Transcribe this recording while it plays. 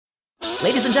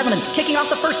Ladies and gentlemen, kicking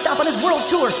off the first stop on his world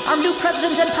tour, our new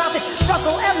president and prophet,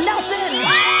 Russell M. Nelson!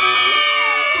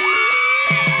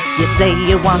 You say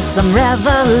you want some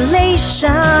revelation,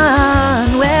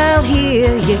 well,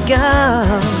 here you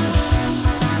go.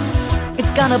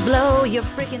 It's gonna blow your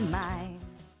freaking mind.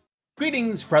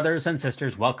 Greetings, brothers and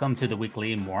sisters. Welcome to the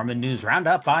weekly Mormon News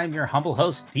Roundup. I'm your humble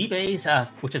host, D-Bays,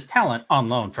 which is talent on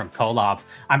loan from Kolob.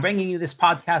 I'm bringing you this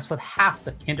podcast with half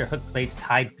the Kinderhook Plates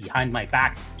tied behind my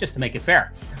back, just to make it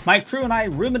fair. My crew and I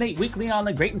ruminate weekly on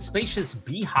the great and spacious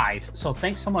beehive, so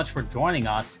thanks so much for joining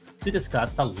us to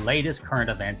discuss the latest current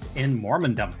events in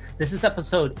Mormondom. This is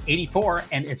episode 84,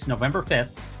 and it's November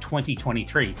 5th,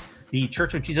 2023. The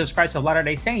Church of Jesus Christ of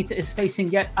Latter-day Saints is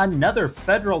facing yet another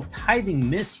federal tithing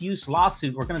misuse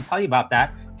lawsuit. We're going to tell you about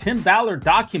that. Tim Ballard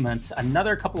documents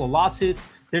another couple of lawsuits.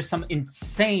 There's some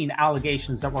insane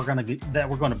allegations that we're going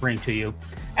to bring to you.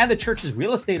 And the church's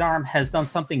real estate arm has done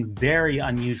something very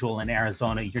unusual in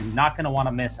Arizona. You're not going to want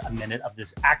to miss a minute of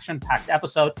this action-packed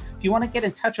episode. If you want to get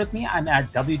in touch with me, I'm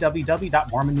at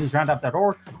www.mormonnewsroundup.org,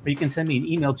 or you can send me an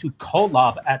email to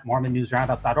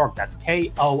kolob@mormonnewsroundup.org. That's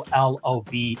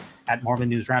Kolob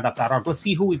 @mormonnewsroundup.org. Let's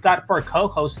see who we've got for a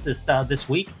co-host this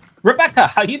week. Rebecca,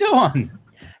 how you doing?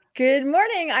 Good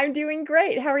morning. I'm doing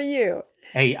great. How are you?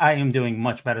 Hey, I am doing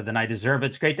much better than I deserve.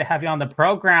 It's great to have you on the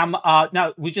program.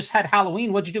 Now, we just had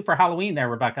Halloween. What'd you do for Halloween there,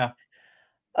 Rebecca?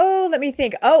 Oh, let me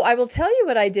think. Oh, I will tell you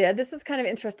what I did. This is kind of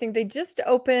interesting. They just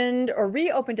opened or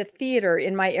reopened a theater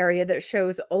in my area that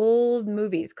shows old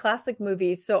movies, classic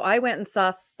movies. So I went and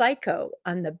saw Psycho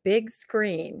on the big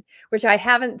screen, which I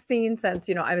haven't seen since,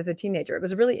 I was a teenager. It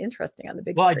was really interesting on the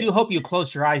big screen. Well, I do hope you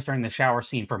closed your eyes during the shower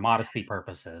scene for modesty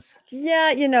purposes.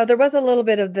 Yeah, there was a little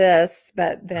bit of this,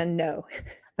 but then no.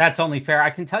 That's only fair. I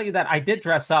can tell you that I did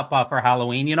dress up for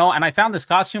Halloween, and I found this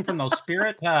costume from those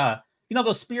spirit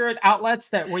those spirit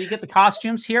outlets where you get the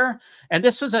costumes here. And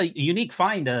this was a unique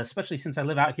find, especially since I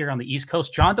live out here on the East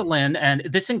Coast. John DeLynn, and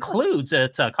this includes,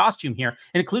 it's a costume here.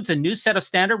 It includes a new set of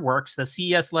standard works, the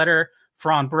CES letter,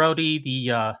 Fron Brody,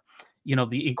 the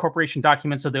incorporation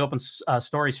documents of the Open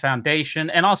Stories Foundation.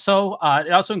 And also,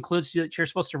 it also includes that you're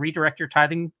supposed to redirect your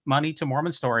tithing money to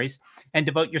Mormon stories and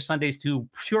devote your Sundays to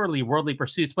purely worldly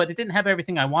pursuits. But it didn't have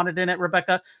everything I wanted in it,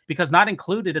 Rebecca, because not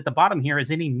included at the bottom here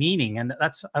is any meaning. And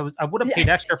I would have paid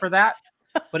extra for that,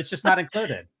 but it's just not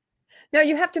included. No,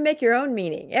 you have to make your own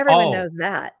meaning. Everyone knows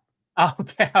that.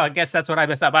 Okay, I guess that's what I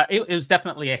messed up. But it was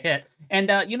definitely a hit. And,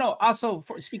 also,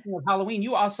 speaking of Halloween,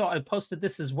 you also posted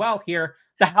this as well here.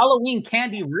 The Halloween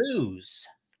candy ruse.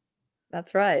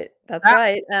 That's right. That's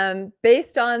right.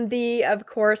 Based on the, of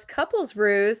course, couples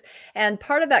ruse. And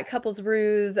part of that couples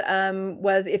ruse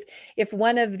was if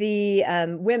one of the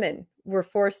women were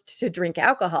forced to drink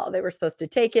alcohol, they were supposed to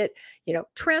take it,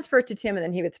 transfer it to Tim, and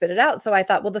then he would spit it out. So I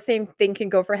thought, well, the same thing can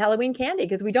go for Halloween candy,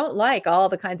 because we don't like all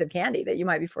the kinds of candy that you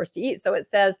might be forced to eat. So it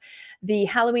says the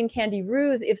Halloween candy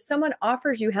ruse: if someone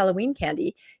offers you Halloween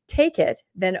candy, take it,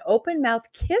 then open mouth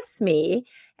kiss me,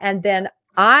 and then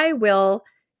I will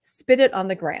spit it on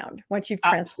the ground once you've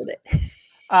transferred it.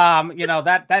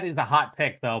 That is a hot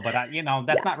pick, though, but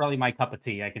that's not really my cup of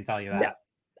tea. I can tell you that. No,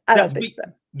 I don't think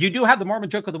so. You do have the Mormon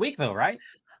joke of the week, though, right?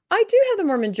 I do have the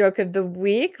Mormon joke of the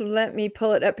week. Let me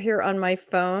pull it up here on my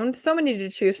phone. So many to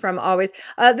choose from always.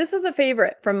 This is a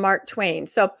favorite from Mark Twain.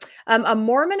 So a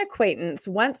Mormon acquaintance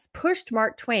once pushed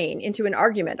Mark Twain into an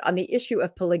argument on the issue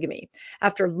of polygamy.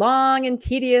 After long and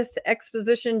tedious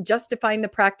exposition justifying the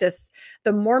practice,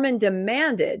 the Mormon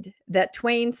demanded that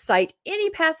Twain cite any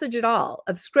passage at all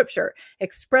of scripture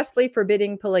expressly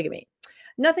forbidding polygamy.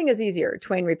 Nothing is easier,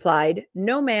 Twain replied.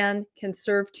 No man can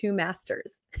serve two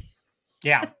masters.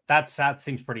 Yeah, that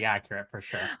seems pretty accurate for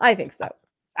sure. I think so.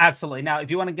 Absolutely. Now, if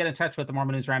you want to get in touch with the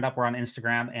Mormon News Roundup, we're on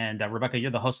Instagram. And Rebecca,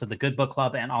 you're the host of the Good Book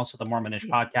Club and also the Mormonish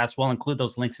podcast. We'll include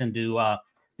those links into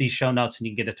these show notes, and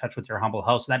you can get in touch with your humble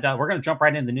host. And we're going to jump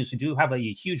right into the news. We do have a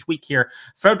huge week here.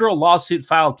 Federal lawsuit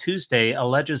filed Tuesday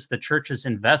alleges the church's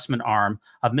investment arm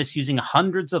of misusing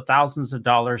hundreds of thousands of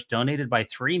dollars donated by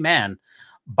three men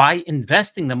by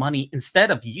investing the money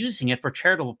instead of using it for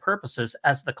charitable purposes,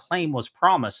 as the claim was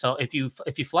promised. So if you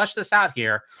flesh this out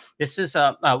here, this is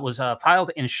was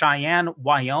filed in Cheyenne,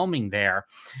 Wyoming there,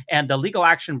 and the legal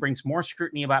action brings more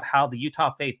scrutiny about how the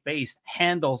Utah faith-based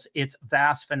handles its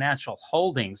vast financial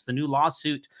holdings. The new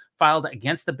lawsuit filed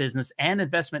against the business and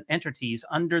investment entities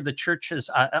under the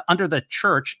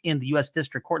church in the U.S.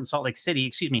 District Court in Salt Lake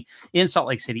City,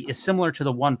 is similar to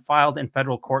the one filed in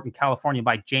federal court in California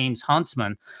by James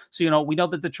Huntsman. So, we know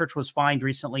that the church was fined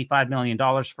recently $5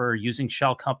 million for using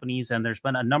shell companies, and there's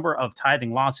been a number of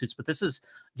tithing lawsuits, but this is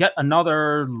yet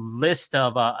another list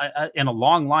of in a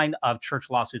long line of church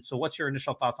lawsuits. So what's your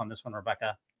initial thoughts on this one,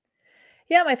 Rebecca?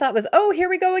 Yeah, my thought was, oh, here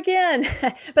we go again.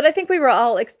 But I think we were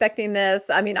all expecting this.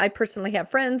 I mean, I personally have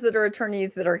friends that are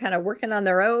attorneys that are kind of working on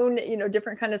their own,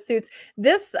 different kind of suits.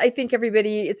 This, I think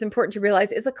it's important to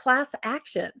realize, is a class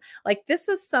action. Like, this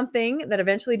is something that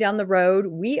eventually down the road,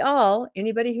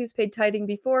 anybody who's paid tithing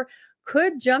before,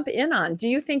 could jump in on. Do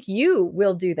you think you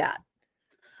will do that?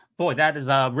 Boy, that is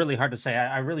really hard to say.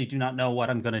 I really do not know what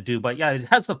I'm going to do. But yeah, it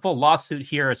has the full lawsuit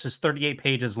here. It's just 38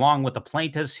 pages long with the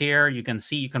plaintiffs here. You can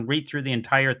read through the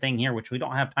entire thing here, which we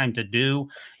don't have time to do.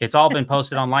 It's all been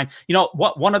posted online.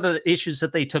 One of the issues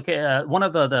that they took, one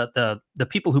of the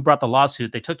people who brought the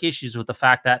lawsuit, they took issues with the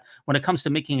fact that when it comes to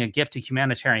making a gift to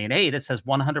humanitarian aid, it says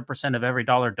 100% of every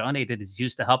dollar donated is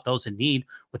used to help those in need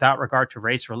without regard to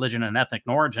race, religion, and ethnic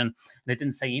origin. And it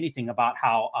didn't say anything about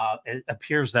how it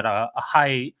appears that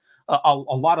a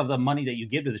lot of the money that you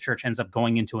give to the church ends up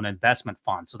going into an investment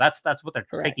fund. So that's what they're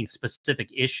Correct. taking specific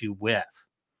issue with.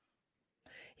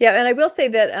 Yeah, and I will say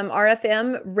that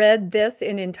RFM read this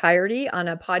in entirety on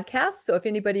a podcast. So if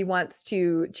anybody wants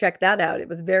to check that out, it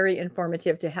was very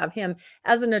informative to have him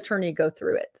as an attorney go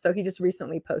through it. So he just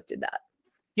recently posted that.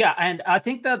 Yeah, and I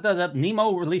think that the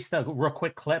Nemo released a real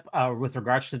quick clip with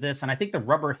regards to this, and I think the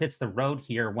rubber hits the road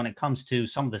here when it comes to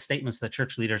some of the statements that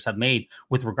church leaders have made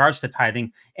with regards to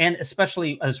tithing, and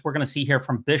especially as we're going to see here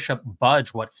from Bishop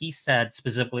Budge, what he said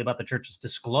specifically about the church's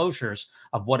disclosures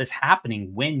of what is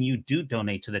happening when you do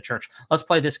donate to the church. Let's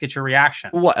play this, get your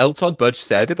reaction. What L. Todd Budge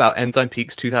said about Ensign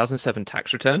Peak's 2007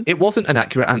 tax return, it wasn't an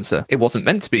accurate answer. It wasn't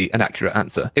meant to be an accurate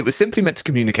answer. It was simply meant to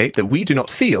communicate that we do not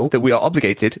feel that we are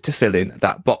obligated to fill in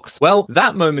that box. Well,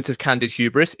 that moment of candid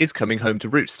hubris is coming home to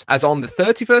roost, as on the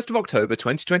 31st of October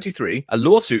 2023, a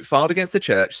lawsuit filed against the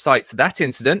church cites that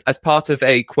incident as part of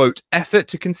a, quote, effort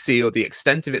to conceal the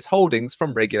extent of its holdings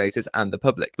from regulators and the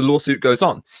public. The lawsuit goes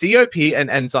on. COP and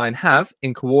Ensign have,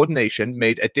 in coordination,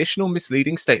 made additional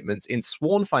misleading statements in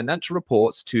sworn financial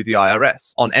reports to the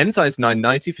IRS. On Ensign's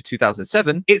 990 for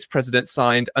 2007, its president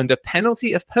signed under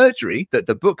penalty of perjury that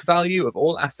the book value of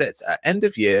all assets at end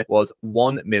of year was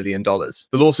 $1 million.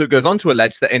 The lawsuit goes on to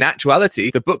allege that in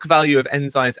actuality, the book value of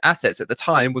Ensign's assets at the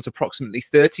time was approximately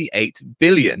 38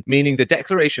 billion, meaning the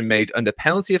declaration made under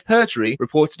penalty of perjury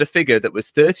reported a figure that was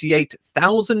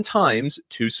 38,000 times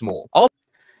too small.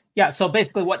 Yeah, so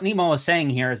basically what Nemo is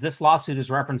saying here is this lawsuit is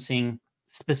referencing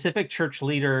specific church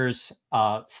leaders'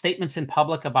 statements in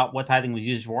public about what tithing was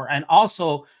used for, and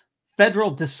also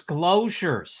federal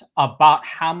disclosures about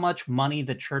how much money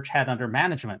the church had under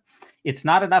management. It's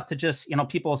not enough to just,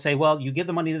 people say, well, you give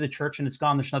the money to the church and it's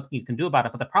gone. There's nothing you can do about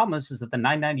it. But the problem is that the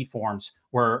 990 forms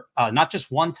were not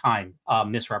just one time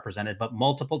misrepresented, but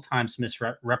multiple times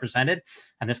misrepresented.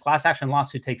 And this class action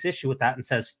lawsuit takes issue with that and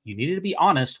says you needed to be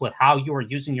honest with how you are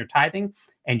using your tithing,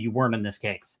 and you weren't in this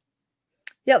case.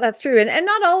 Yeah, that's true. And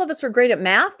not all of us are great at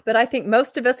math, but I think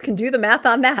most of us can do the math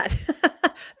on that.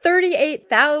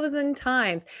 38,000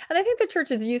 times. And I think the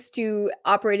church is used to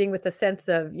operating with a sense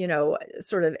of,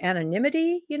 sort of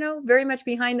anonymity, very much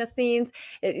behind the scenes.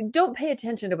 Don't pay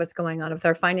attention to what's going on with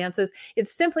our finances.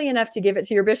 It's simply enough to give it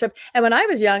to your bishop. And when I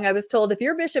was young, I was told if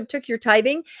your bishop took your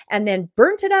tithing and then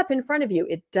burnt it up in front of you,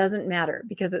 it doesn't matter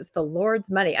because it's the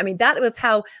Lord's money. I mean, that was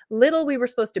how little we were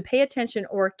supposed to pay attention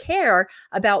or care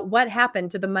about what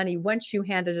happened to the money once you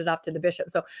handed it off to the bishop.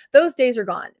 So those days are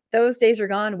gone. Those days are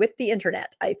gone with the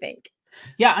internet, I think.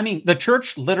 Yeah, I mean, the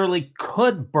church literally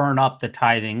could burn up the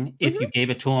tithing if you gave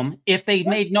it to them. If they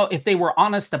if they were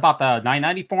honest about the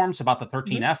 990 forms, about the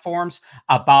 13F forms,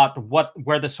 about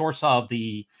where the source of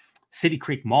the City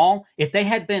Creek Mall, if they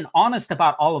had been honest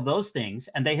about all of those things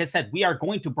and they had said, we are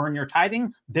going to burn your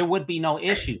tithing, there would be no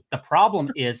issue. The problem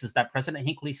is that President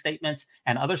Hinckley's statements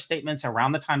and other statements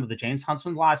around the time of the James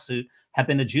Huntsman lawsuit have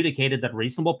been adjudicated that a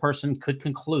reasonable person could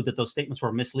conclude that those statements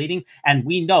were misleading. And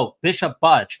we know Bishop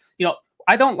Budge,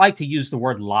 I don't like to use the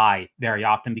word lie very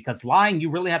often because lying, you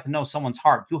really have to know someone's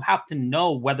heart. You have to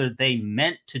know whether they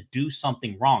meant to do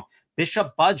something wrong.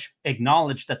 Bishop Budge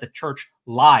acknowledged that the church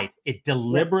lied. It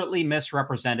deliberately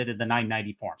misrepresented in the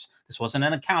 990 forms. This wasn't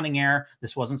an accounting error.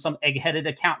 This wasn't some egg-headed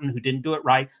accountant who didn't do it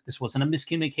right. This wasn't a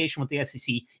miscommunication with the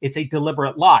SEC. It's a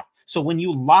deliberate lie. So when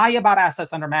you lie about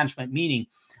assets under management, meaning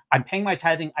I'm paying my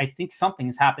tithing, I think something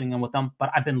is happening with them,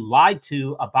 but I've been lied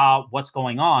to about what's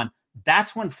going on,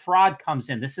 that's when fraud comes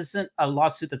in. This isn't a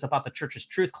lawsuit that's about the church's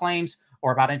truth claims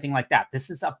or about anything like that. This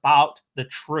is about the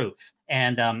truth.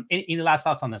 And any last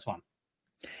thoughts on this one?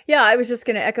 Yeah, I was just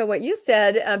going to echo what you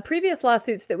said. Previous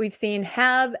lawsuits that we've seen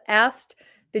have asked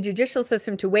the judicial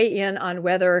system to weigh in on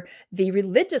whether the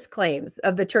religious claims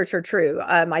of the church are true.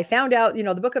 I found out,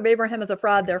 the Book of Abraham is a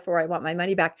fraud, therefore I want my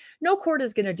money back. No court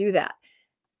is going to do that.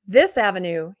 This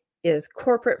avenue is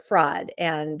corporate fraud,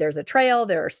 and there's a trail,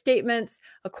 there are statements,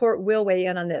 a court will weigh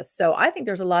in on this. So I think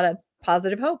there's a lot of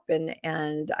positive hope,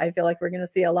 and I feel like we're going to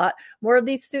see a lot more of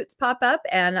these suits pop up,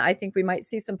 and I think we might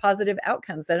see some positive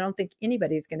outcomes that I don't think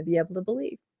anybody's going to be able to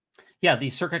believe. Yeah,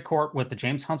 the circuit court with the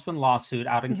James Huntsman lawsuit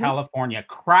out in California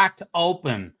cracked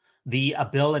open the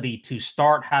ability to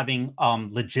start having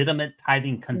legitimate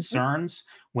tithing concerns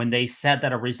when they said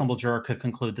that a reasonable juror could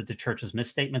conclude that the church's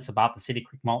misstatements about the City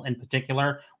Creek Mall in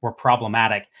particular were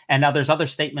problematic. And now there's other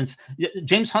statements.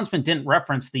 James Huntsman didn't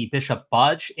reference the Bishop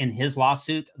Budge in his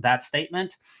lawsuit, that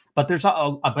statement, but there's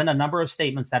been a number of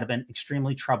statements that have been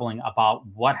extremely troubling about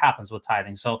what happens with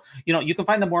tithing. So, you can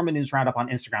find the Mormon News Roundup on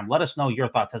Instagram. Let us know your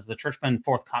thoughts. Has the church been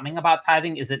forthcoming about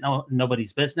tithing? Is it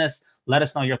nobody's business? Let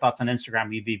us know your thoughts on Instagram.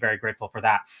 We'd be very grateful for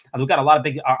that. We've got a lot of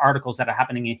big articles that are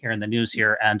happening here in the news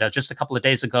here. And just a couple of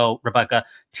days ago, Rebecca,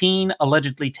 teen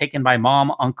allegedly taken by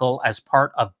mom, uncle as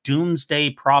part of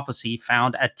doomsday prophecy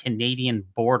found at Canadian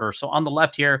border. So on the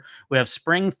left here, we have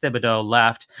Spring Thibodeau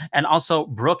left, and also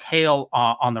Brooke Hale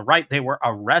on the right. They were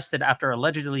arrested after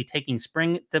allegedly taking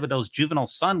Spring Thibodeau's juvenile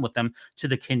son with them to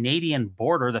the Canadian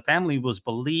border. The family was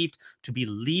believed to be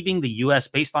leaving the U.S.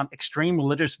 based on extreme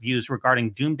religious views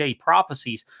regarding doomsday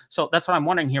prophecies. So that's what I'm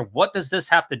wondering here. What does this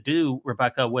have to do,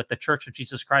 Rebecca, with the Church of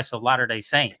Jesus Christ of Latter-day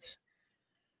Saints?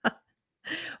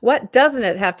 What doesn't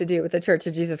it have to do with the Church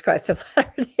of Jesus Christ of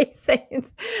Latter-day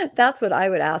Saints? That's what I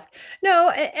would ask. No,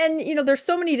 and there's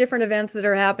so many different events that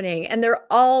are happening, and they're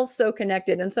all so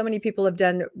connected. And so many people have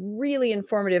done really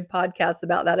informative podcasts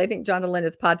about that. I think John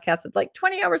DeLinda's podcast is like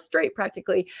 20 hours straight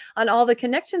practically on all the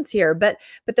connections here. But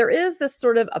there is this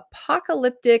sort of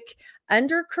apocalyptic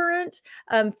undercurrent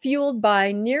fueled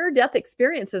by near-death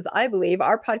experiences, I believe.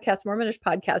 Our podcast, Mormonish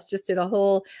Podcast, just did a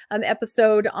whole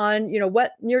episode on,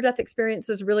 what near-death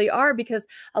experiences really are, because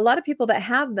a lot of people that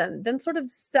have them then sort of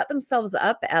set themselves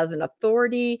up as an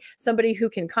authority, somebody who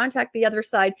can contact the other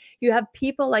side. You have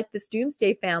people like this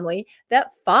doomsday family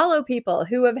that follow people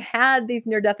who have had these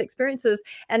near-death experiences.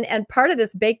 And part of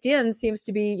this baked in seems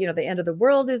to be, the end of the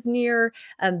world is near.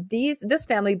 This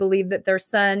family believed that their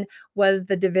son was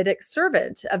the Davidic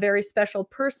servant, a very special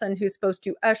person who's supposed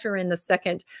to usher in the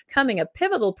second coming, a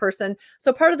pivotal person.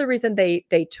 So part of the reason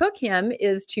they took him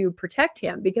is to protect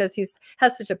him, because he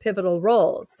has such a pivotal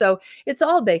role. So it's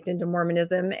all baked into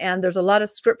Mormonism, and there's a lot of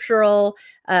scriptural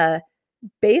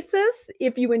basis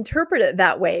if you interpret it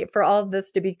that way for all of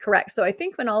this to be correct. So I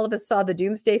think when all of us saw the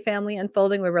doomsday family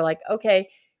unfolding, we were like, okay,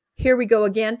 here we go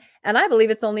again. And I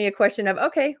believe it's only a question of,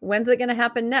 okay, when's it going to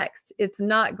happen next? It's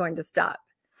not going to stop.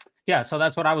 Yeah, so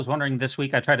that's what I was wondering this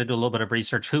week. I tried to do a little bit of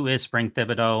research. Who is Spring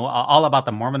Thibodeau? All about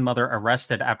the Mormon mother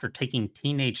arrested after taking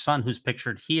teenage son, who's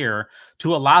pictured here,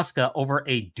 to Alaska over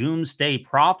a doomsday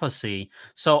prophecy.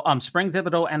 So Spring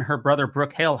Thibodeau and her brother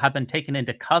Brooke Hale have been taken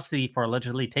into custody for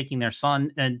allegedly taking their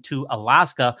son to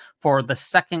Alaska for the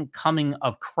second coming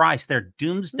of Christ. They're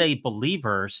doomsday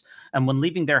believers. And when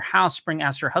leaving their house, Spring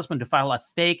asked her husband to file a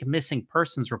fake missing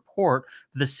persons report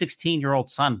for the 16-year-old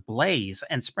son, Blaze.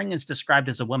 And Spring is described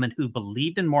as a woman who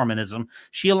believed in Mormonism.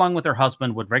 She, along with her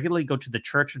husband, would regularly go to the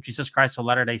Church of Jesus Christ of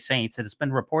Latter-day Saints. It has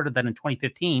been reported that in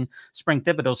 2015, Spring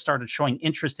Thibodeau started showing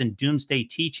interest in doomsday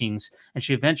teachings, and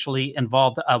she eventually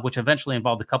involved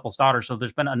the couple's daughter. So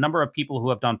there's been a number of people who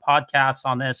have done podcasts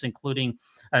on this, including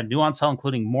Nuance Hell,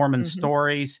 including Mormon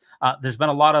Stories. There's been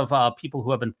a lot of people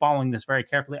who have been following this very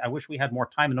carefully. I wish we had more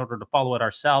time in order to follow it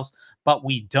ourselves, but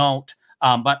we don't.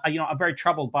 But I'm very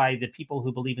troubled by the people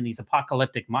who believe in these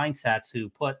apocalyptic mindsets, who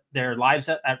put their lives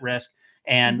at risk,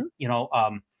 and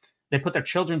they put their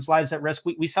children's lives at risk.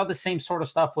 We saw the same sort of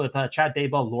stuff with Chad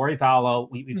Daybell, Lori Vallow.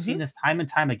 We've seen this time and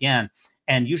time again.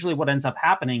 And usually what ends up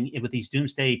happening with these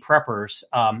doomsday preppers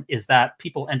is that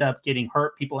people end up getting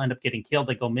hurt. People end up getting killed.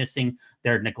 They go missing.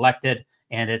 They're neglected.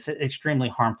 And it's an extremely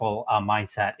harmful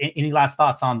mindset. Any last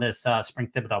thoughts on this Spring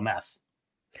Thibodeau mess?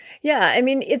 Yeah, I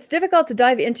mean, it's difficult to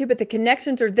dive into, but the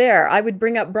connections are there. I would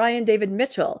bring up Brian David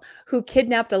Mitchell, who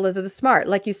kidnapped Elizabeth Smart.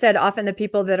 Like you said, often the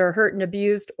people that are hurt and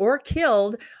abused or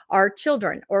killed are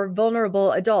children or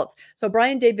vulnerable adults. So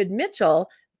Brian David Mitchell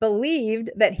believed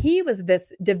that he was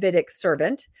this Davidic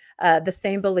servant, the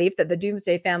same belief that the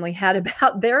Doomsday family had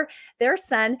about their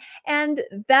son. And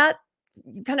that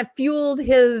kind of fueled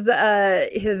his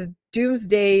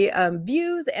doomsday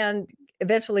views, and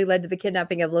eventually led to the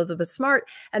kidnapping of Elizabeth Smart.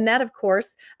 And that, of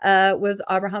course, was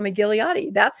Abraham and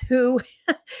Gileadi. That's who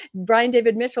Brian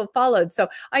David Mitchell followed. So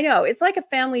I know it's like a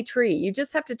family tree. You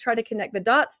just have to try to connect the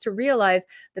dots to realize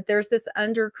that there's this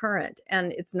undercurrent,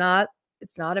 and it's not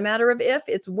a matter of if,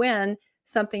 it's when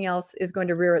something else is going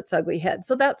to rear its ugly head.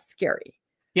 So that's scary.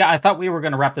 Yeah, I thought we were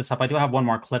going to wrap this up. I do have one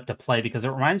more clip to play because it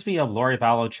reminds me of Lori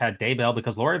Vallow, Chad Daybell,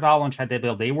 because Lori Vallow and Chad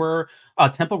Daybell, they were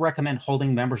temple recommend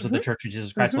holding members of the Church of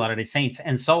Jesus Christ of Latter-day Saints.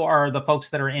 And so are the folks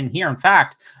that are in here. In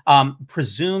fact,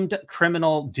 presumed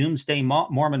criminal doomsday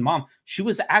Mormon mom, she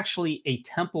was actually a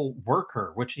temple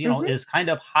worker, which, you know, is kind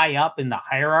of high up in the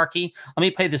hierarchy. Let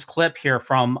me play this clip here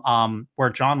from where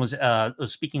John was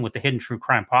speaking with the Hidden True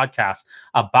Crime podcast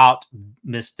about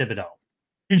Miss Thibodeau.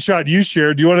 Screenshot you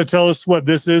shared. Do you want to tell us what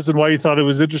this is and why you thought it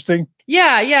was interesting?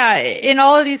 Yeah. In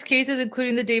all of these cases,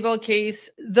 including the Daybell case,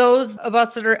 those of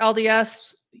us that are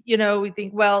LDS, you know, we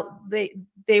think, well,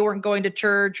 they weren't going to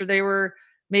church, or they were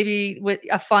maybe with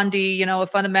a fundy, you know, a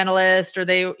fundamentalist, or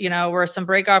they, you know, were some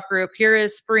breakoff group. Here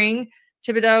is Spring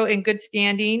Thibodeau in good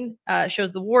standing.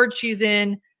 Shows the ward she's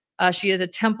in. She is a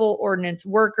temple ordinance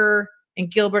worker in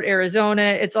Gilbert, Arizona.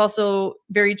 It's also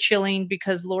very chilling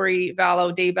because Lori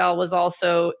Vallow Daybell was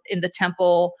also in the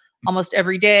temple almost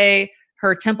every day.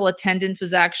 Her temple attendance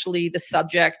was actually the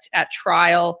subject at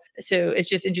trial. So it's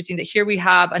just interesting that here we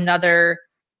have another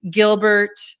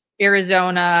Gilbert,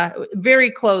 Arizona,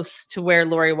 very close to where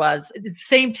Lori was. It's the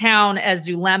same town as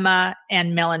Zulema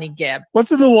and Melanie Gibb.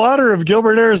 What's in the water of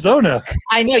Gilbert, Arizona?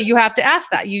 I know, you have to ask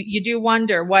that. You do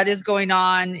wonder what is going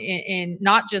on in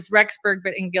not just Rexburg,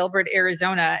 but in Gilbert,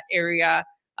 Arizona area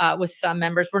with some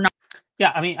members. We're not.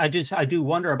 Yeah, I mean, I do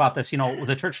wonder about this. You know,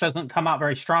 the church doesn't come out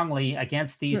very strongly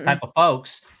against these type of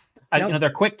folks. You know, they're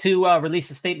quick to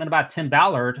release a statement about Tim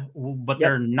Ballard, but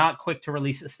they're not quick to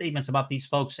release statements about these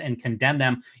folks and condemn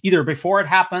them either before it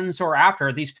happens or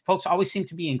after. These folks always seem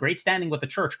to be in great standing with the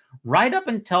church right up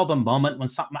until the moment when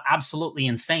something absolutely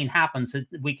insane happens.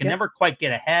 We can never quite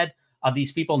get ahead of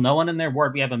these people knowing in their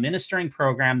word. We have a ministering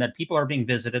program that people are being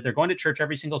visited. They're going to church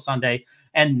every single Sunday,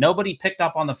 and nobody picked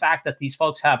up on the fact that these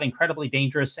folks have incredibly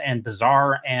dangerous and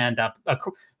bizarre and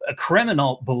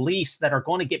criminal beliefs that are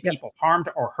going to get people harmed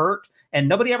or hurt. And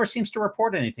nobody ever seems to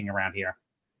report anything around here.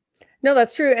 No,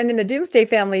 that's true. And in the Doomsday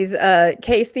Family's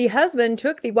case, the husband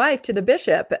took the wife to the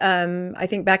bishop, I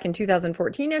think back in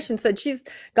 2014-ish, and said she's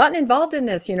gotten involved in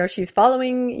this. You know, she's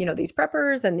following, you know, these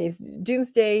preppers and these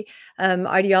doomsday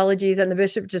ideologies. And the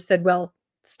bishop just said, well,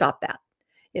 stop that.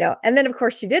 You know, and then of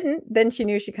course she didn't. Then she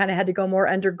knew she kind of had to go more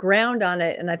underground on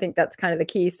it. And I think that's kind of the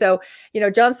key. So, you know,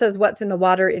 John says, what's in the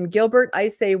water in Gilbert? I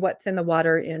say, what's in the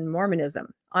water in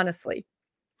Mormonism, honestly.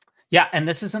 Yeah, and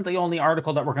this isn't the only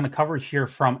article that we're going to cover here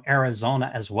from Arizona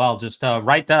as well. Just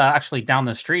actually down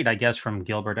the street, I guess, from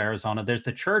Gilbert, Arizona, there's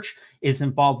the church is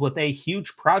involved with a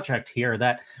huge project here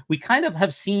that we kind of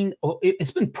have seen.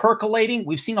 It's been percolating.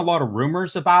 We've seen a lot of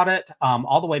rumors about it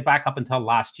all the way back up until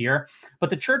last year. But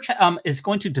the church is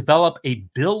going to develop a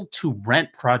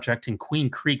build-to-rent project in Queen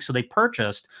Creek. So they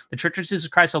purchased the Church of Jesus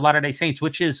Christ of Latter-day Saints,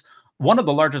 which is one of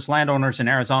the largest landowners in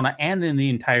Arizona and in the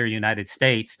entire United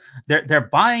States. They're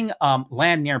buying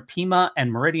land near Pima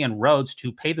and Meridian Roads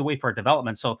to pave the way for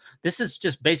development. So this is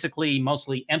just basically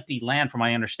mostly empty land from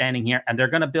my understanding here. And they're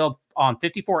going to build on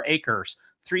 54 acres,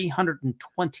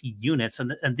 320 units.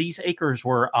 And these acres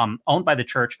were owned by the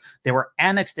church. They were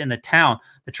annexed in the town.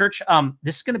 The church,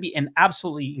 this is going to be an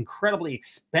absolutely incredibly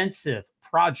expensive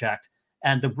project.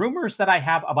 And the rumors that I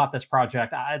have about this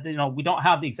project, you know, we don't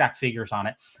have the exact figures on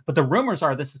it, but the rumors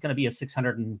are this is going to be a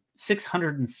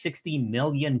 $660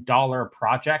 million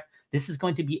project. This is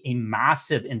going to be a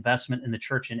massive investment in the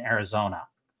church in Arizona.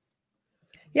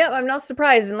 Yeah, I'm not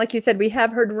surprised. And like you said, we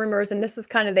have heard rumors, and this is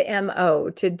kind of the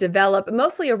MO to develop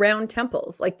mostly around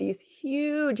temples, like these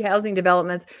huge housing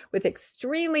developments with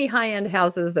extremely high-end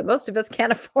houses that most of us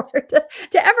can't afford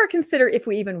to ever consider if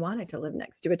we even wanted to live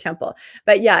next to a temple.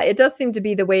 But yeah, it does seem to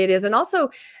be the way it is. And also,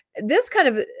 this kind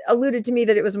of alluded to me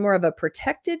that it was more of a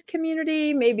protected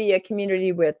community, maybe a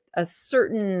community with a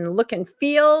certain look and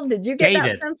feel. Did you get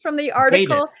that sense from the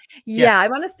article? Gated. Yeah, Yes. I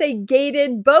want to say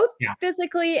gated, both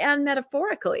physically and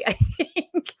metaphorically, I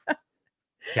think.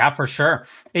 Yeah, for sure.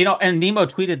 You know, and Nemo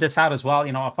tweeted this out as well.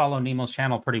 You know, I follow Nemo's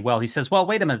channel pretty well. He says, well,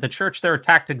 wait a minute, the church, they're a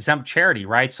tax exempt charity,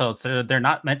 right? So they're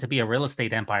not meant to be a real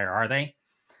estate empire, are they?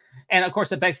 And of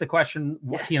course, it begs the question,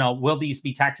 you know, will these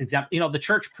be tax exempt? You know, the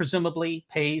church presumably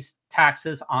pays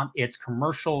taxes on its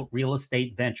commercial real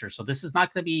estate venture. So this is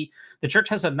not going to be, the church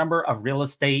has a number of real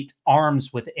estate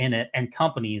arms within it and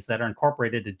companies that are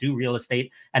incorporated to do real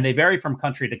estate. And they vary from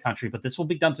country to country, but this will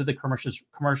be done through the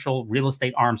commercial real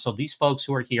estate arms. So these folks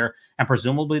who are here, and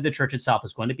presumably the church itself,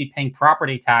 is going to be paying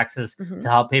property taxes to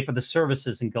help pay for the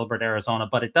services in Gilbert, Arizona.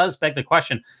 But it does beg the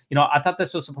question, you know, I thought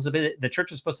this was supposed to be, the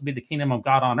church is supposed to be the kingdom of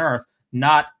God on earth,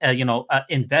 not,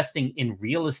 investing in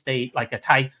real estate, like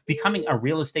becoming a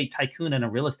real estate tycoon and a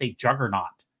real estate juggernaut.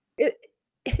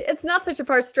 It's not such a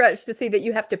far stretch to see that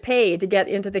you have to pay to get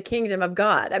into the kingdom of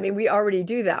God. I mean, we already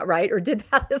do that, right? Or did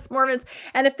that as Mormons.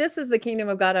 And if this is the kingdom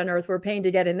of God on earth, we're paying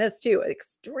to get in this too.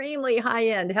 Extremely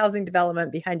high-end housing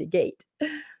development behind a gate.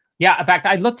 Yeah, in fact,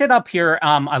 I looked it up here.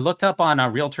 I looked up on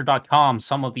realtor.com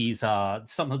some of these,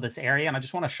 some of this area, and I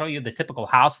just want to show you the typical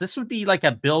house. This would be like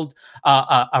a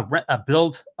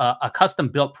custom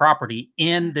built property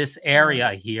in this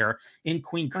area here in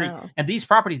Queen Creek. Wow. And these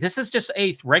properties, this is just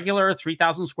a regular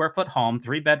 3,000 square foot home,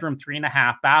 3-bedroom,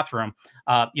 3.5 bathroom,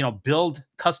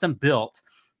 custom built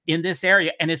in this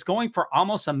area, and it's going for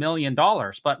almost $1 million.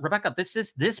 But Rebecca,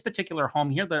 this particular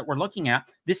home here that we're looking at,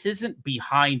 this isn't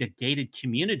behind a gated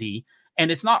community,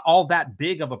 and it's not all that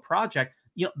big of a project.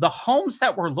 You know, the homes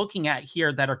that we're looking at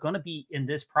here that are going to be in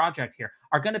this project here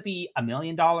are going to be $1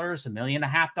 million, $1.5 million,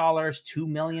 $2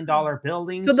 million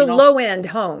buildings. So the low end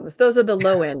homes, those are the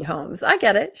low end homes. I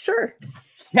get it. Sure.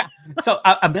 Yeah. So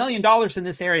 $1 million in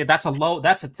this area, that's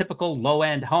a typical low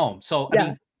end home. So I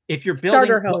mean, if you're building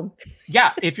starter home,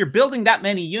 if you're building that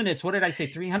many units, what did I say?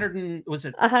 300 and was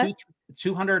it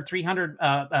 200,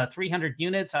 300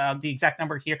 units? The exact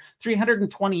number here,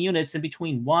 320 units in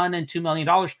between $1 and $2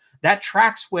 million. That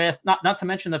tracks with, not to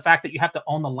mention the fact that you have to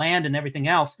own the land and everything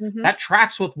else. That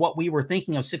tracks with what we were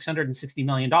thinking of $660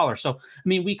 million. So, I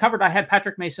mean, I had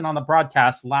Patrick Mason on the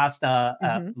broadcast last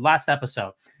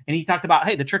episode, and he talked about,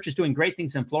 hey, the church is doing great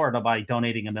things in Florida by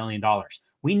donating $1 million.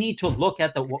 We need to look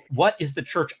at what is the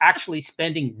church actually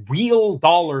spending real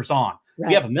dollars on. Right.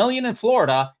 We have $1 million in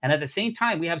Florida, and at the same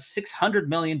time, we have $600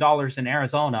 million in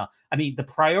Arizona. I mean, the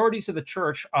priorities of the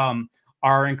church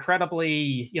are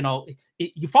incredibly,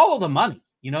 you follow the money.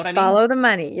 You know what I mean? Follow the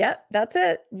money. Yep, that's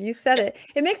it. You said it.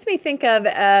 It makes me think of,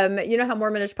 you know how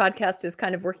Mormonish Podcast is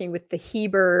kind of working with the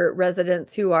Heber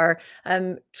residents who are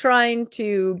trying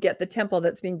to get the temple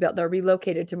that's being built. They're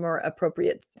relocated to more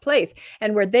appropriate place.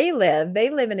 And where they live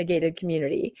in a gated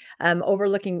community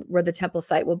overlooking where the temple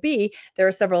site will be. There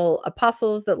are several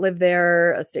apostles that live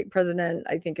there, a stake president,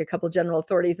 I think a couple general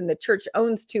authorities, and the church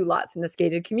owns 2 lots in this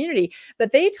gated community.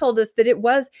 But they told us that it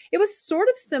was sort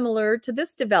of similar to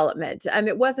this development.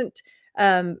 It wasn't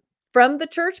from the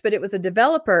church, but it was a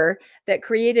developer that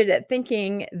created it,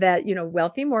 thinking that,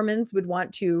 wealthy Mormons would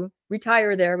want to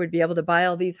retire there, would be able to buy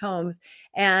all these homes.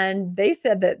 And they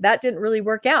said that didn't really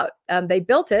work out. They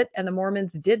built it and the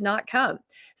Mormons did not come.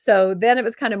 So then it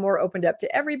was kind of more opened up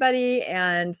to everybody.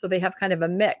 And so they have kind of a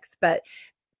mix. But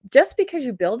just because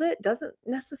you build it doesn't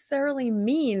necessarily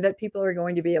mean that people are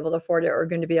going to be able to afford it or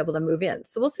going to be able to move in.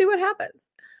 So we'll see what happens.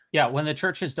 Yeah, when the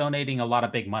church is donating a lot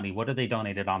of big money, what do they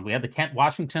donate it on? We had the Kent,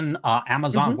 Washington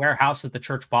Amazon warehouse that the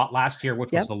church bought last year,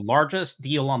 which was the largest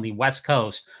deal on the West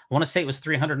Coast. I want to say it was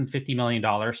 $350 million.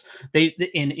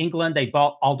 In England, they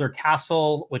bought Alder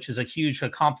Castle, which is a huge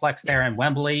complex there in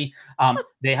Wembley.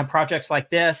 They have projects like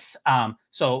this.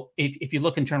 So if you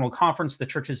look in General Conference, the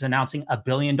church is announcing $1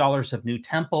 billion of new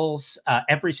temples.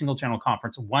 Every single General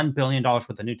Conference, $1 billion worth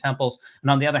of new temples. And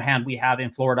on the other hand, we have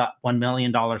in Florida, $1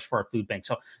 million for a food bank.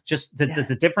 So just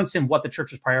the difference in what the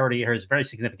church's priority here is very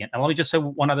significant. And let me just say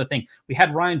one other thing. We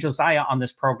had Ryan Josiah on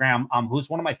this program, who's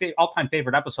one of my all-time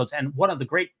favorite episodes and one of the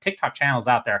great TikTok channels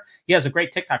out there. He has a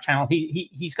great TikTok channel.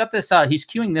 He's got this, he's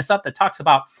queuing this up that talks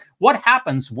about what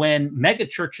happens when mega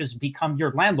churches become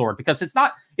your landlord, because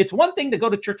it's one thing to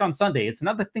go to church on Sunday. It's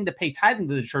another thing to pay tithing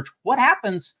to the church. What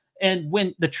happens and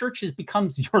when the church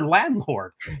becomes your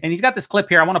landlord? And he's got this clip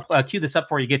here. I want to cue this up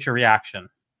for you, get your reaction.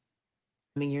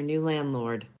 Your new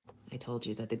landlord. I told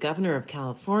you that the governor of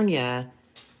California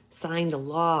signed a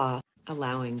law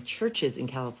allowing churches in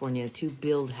California to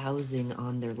build housing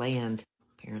on their land.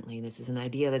 Apparently, this is an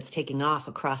idea that's taking off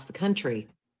across the country.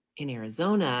 In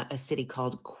Arizona, a city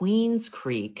called Queens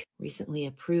Creek recently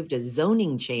approved a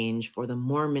zoning change for the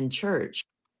Mormon Church.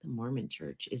 The Mormon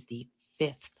Church is the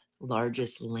 5th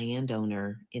largest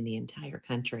landowner in the entire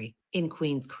country. In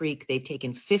Queens Creek, they've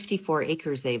taken 54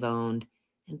 acres they've owned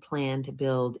and plan to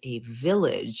build a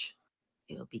village.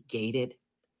 It'll be gated.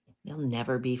 They'll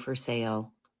never be for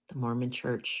sale. The Mormon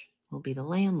Church will be the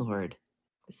landlord.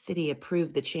 The city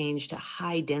approved the change to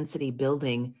high-density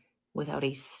building without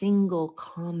a single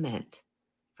comment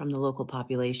from the local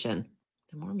population.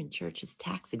 The Mormon church is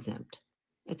tax exempt.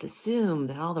 It's assumed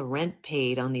that all the rent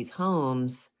paid on these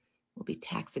homes will be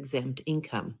tax exempt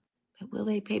income. But will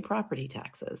they pay property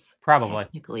taxes? Probably.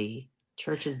 Technically,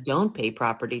 churches don't pay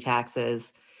property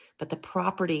taxes, but the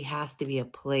property has to be a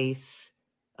place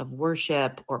of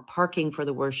worship or parking for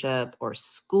the worship or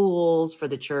schools for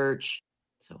the church.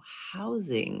 So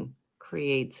housing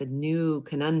creates a new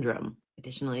conundrum.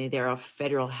 Additionally, there are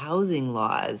federal housing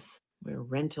laws where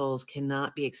rentals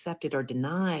cannot be accepted or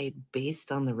denied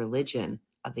based on the religion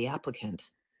of the applicant.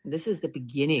 This is the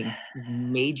beginning of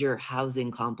major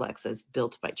housing complexes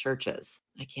built by churches.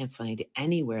 I can't find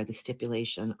anywhere the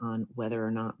stipulation on whether or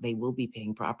not they will be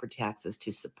paying property taxes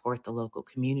to support the local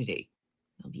community.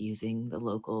 They'll be using the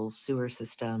local sewer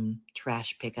system,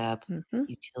 trash pickup,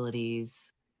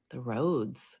 utilities, the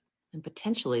roads, and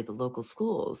potentially the local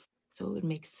schools. So it would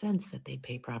make sense that they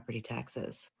pay property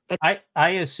taxes. But I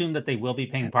assume that they will be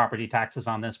paying property taxes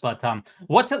on this, but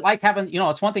what's it like having,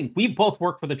 it's one thing, we both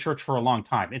worked for the church for a long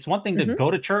time. It's one thing to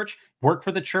go to church, work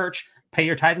for the church, pay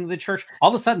your tithing to the church. All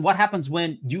of a sudden, what happens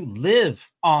when you live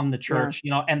on the church,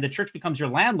 and the church becomes your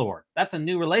landlord? That's a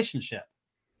new relationship.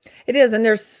 It is, and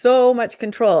there's so much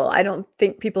control. I don't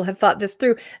think people have thought this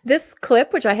through. This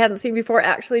clip, which I hadn't seen before,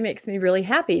 actually makes me really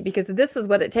happy because this is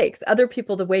what it takes. Other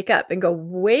people to wake up and go,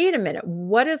 wait a minute,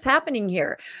 what is happening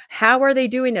here? How are they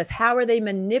doing this? How are they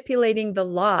manipulating the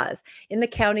laws in the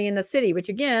county and the city? Which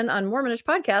again, on Mormonish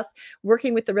podcast,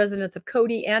 working with the residents of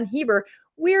Cody and Heber,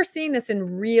 we are seeing this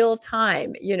in real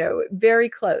time, very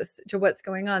close to what's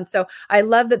going on. So I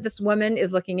love that this woman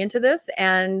is looking into this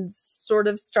and sort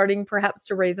of starting perhaps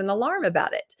to raise an alarm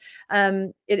about it.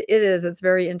 It's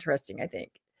very interesting, I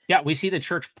think. Yeah, we see the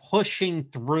church pushing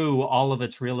through all of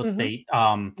its real estate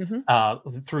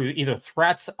through either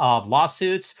threats of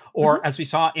lawsuits or, as we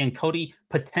saw in Cody,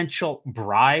 potential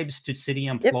bribes to city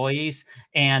employees.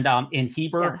 And in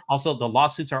Heber, also the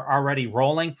lawsuits are already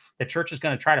rolling. The church is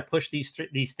going to try to push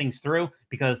these things through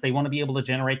because they want to be able to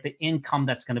generate the income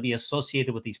that's going to be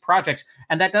associated with these projects.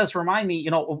 And that does remind me,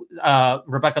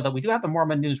 Rebecca, that we do have the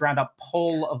Mormon News Roundup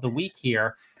poll of the week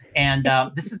here. And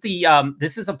this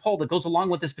is a poll that goes along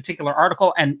with this particular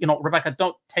article. And, Rebecca,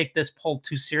 don't take this poll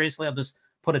too seriously. I'll just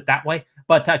put it that way.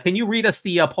 But can you read us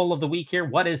the poll of the week here?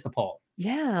 What is the poll?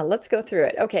 Yeah, let's go through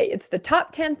it. Okay, it's the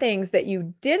top 10 things that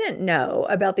you didn't know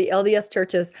about the LDS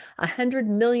Church's $100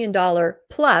 million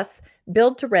plus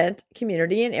build to rent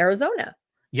community in Arizona.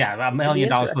 Yeah, $1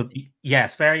 million would be,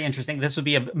 yes, very interesting. This would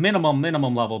be a minimum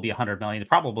level would be 100 million,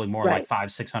 probably more like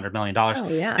 $500-600 million. Oh,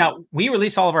 yeah. Now, we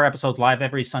release all of our episodes live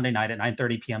every Sunday night at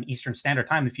 9:30 p.m. Eastern Standard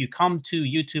Time. If you come to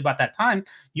YouTube at that time,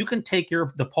 you can take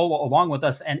the poll along with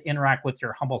us and interact with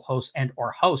your humble host and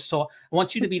or host. So I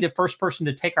want you to be the first person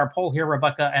to take our poll here,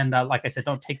 Rebecca. And like I said,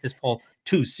 don't take this poll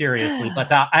too seriously. But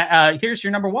here's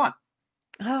your number one.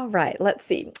 All right, let's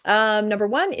see. Number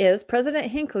one is President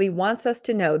Hinckley wants us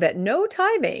to know that no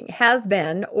tithing has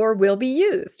been or will be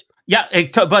used. Yeah,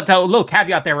 but a little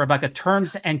caveat there, Rebecca.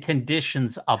 Terms and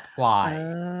conditions apply.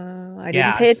 I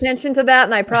didn't pay attention to that,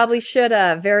 and I probably should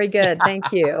have. Very good.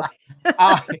 Thank you.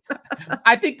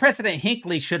 I think President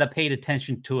Hinckley should have paid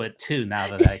attention to it, too, now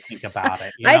that I think about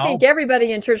it. I think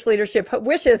everybody in church leadership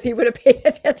wishes he would have paid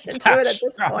attention to it at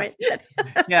this point.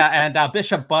 Yeah, and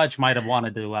Bishop Budge might have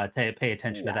wanted to pay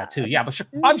attention to that, too. Yeah, but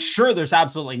I'm sure there's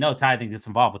absolutely no tithing that's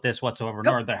involved with this whatsoever,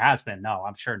 nor there has been. No,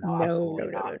 I'm sure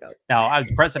no. No,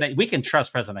 President, we can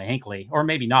trust President Hinckley, or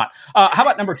maybe not. How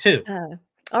about number two?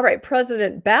 All right.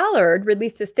 President Ballard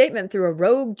released a statement through a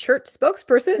rogue church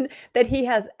spokesperson that he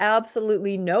has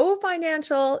absolutely no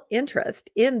financial interest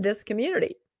in this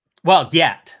community. Well,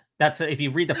 yet. That's if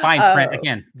you read the fine print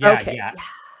again. Yeah, okay. Yeah.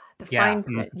 The fine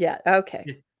print. Yeah.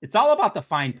 Okay. It's all about the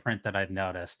fine print that I've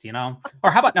noticed,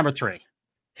 Or how about number three?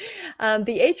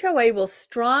 The HOA will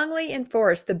strongly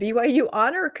enforce the BYU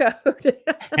honor code.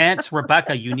 Hence,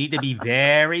 Rebecca, you need to be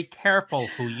very careful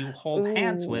who you hold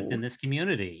hands with in this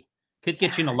community. Could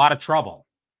get you in a lot of trouble.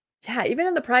 Yeah, even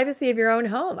in the privacy of your own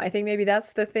home. I think maybe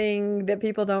that's the thing that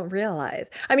people don't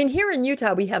realize. I mean, here in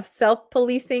Utah, we have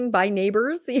self-policing by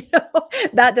neighbors.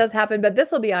 That does happen, but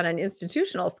this will be on an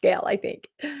institutional scale, I think.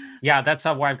 Yeah, that's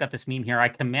why I've got this meme here. I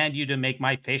command you to make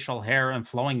my facial hair and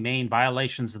flowing mane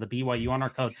violations of the BYU honor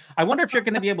code. I wonder if you're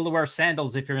going to be able to wear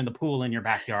sandals if you're in the pool in your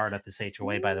backyard at this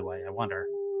HOA, by the way. I wonder.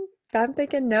 I'm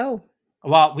thinking no.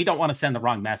 Well, we don't want to send the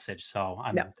wrong message, so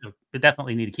we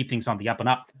definitely need to keep things on the up and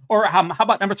up. Or how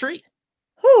about number three?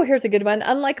 Oh, here's a good one.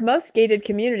 Unlike most gated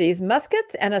communities,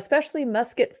 muskets and especially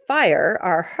musket fire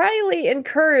are highly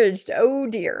encouraged. Oh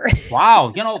dear.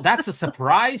 Wow, that's a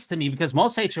surprise to me because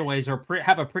most HOAs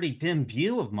have a pretty dim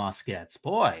view of muskets.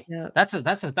 Boy, Yeah. that's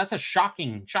a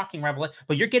shocking revelation.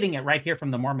 But you're getting it right here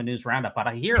from the Mormon News Roundup. But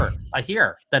I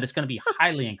hear that it's going to be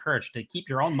highly encouraged to keep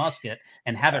your own musket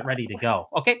and have it ready to go.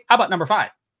 Okay, how about number 5?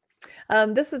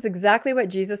 This is exactly what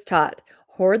Jesus taught.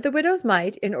 Hoard the widow's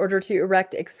mite in order to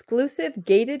erect exclusive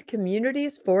gated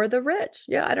communities for the rich.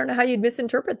 Yeah, I don't know how you'd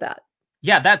misinterpret that.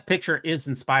 Yeah, that picture is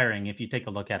inspiring if you take a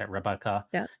look at it, Rebecca.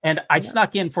 Yeah. And I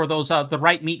snuck in for those the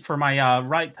right meat for my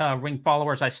right wing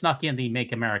followers. I snuck in the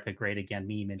 "Make America Great Again"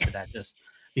 meme into that just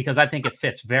because I think it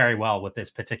fits very well with this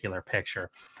particular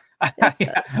picture.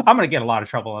 Yeah, I'm going to get a lot of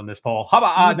trouble on this poll. How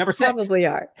about number 6? Probably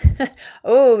are.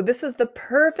 Oh, this is the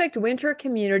perfect winter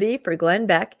community for Glenn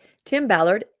Beck, Tim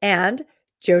Ballard, and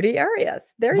Jody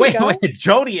Arias. There you go. Wait,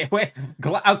 Jody.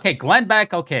 Okay, Glenn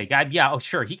Beck. Okay, God, yeah. Oh,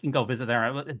 sure, he can go visit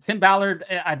there. Tim Ballard,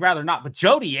 I'd rather not. But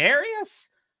Jody Arias,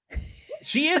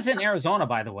 she is in Arizona,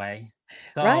 by the way.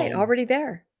 So Right, already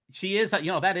there. she is.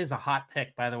 That is a hot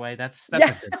pick, by the way. That's a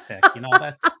good pick.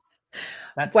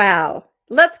 That's Wow.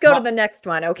 Let's go to the next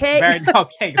one, okay?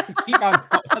 Okay.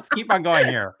 Let's keep on going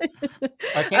here.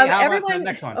 Okay, how about the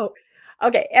next one? Oh,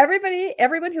 okay.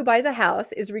 Everyone who buys a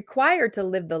house is required to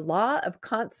live the law of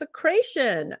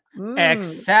consecration.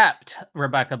 Except,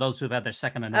 Rebecca, those who've had their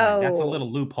second anointing. That's a Oh.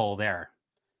 little loophole there.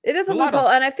 It is a lot of- loophole,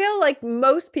 and I feel like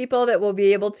most people that will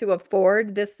be able to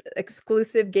afford this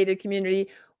exclusive gated community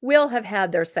will have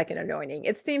had their second anointing.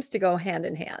 It seems to go hand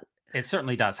in hand. It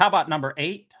certainly does. How about number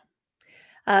 8?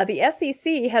 The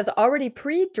SEC has already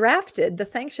pre-drafted the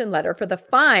sanction letter for the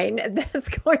fine that's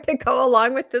going to go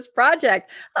along with this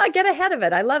project. Get ahead of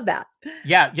it. I love that.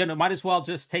 Yeah, might as well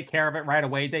just take care of it right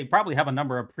away. They probably have a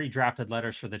number of pre-drafted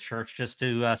letters for the church just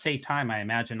to save time, I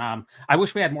imagine. I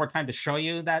wish we had more time to show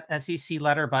you that SEC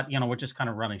letter, but we're just kind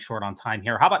of running short on time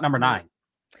here. How about number 9?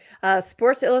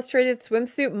 Sports Illustrated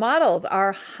swimsuit models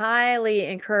are highly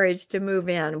encouraged to move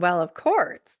in. Well, of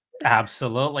course.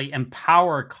 Absolutely.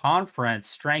 Empower Conference,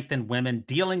 strengthen women,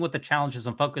 dealing with the challenges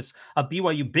and focus of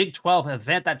BYU Big 12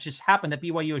 event that just happened at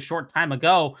BYU a short time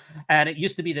ago. And it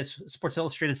used to be this Sports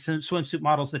Illustrated swimsuit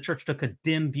models. The church took a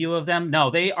dim view of them.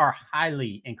 No, they are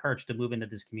highly encouraged to move into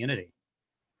this community.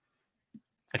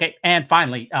 Okay. And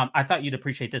finally, I thought you'd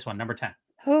appreciate this one, number 10.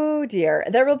 Oh dear.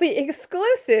 There will be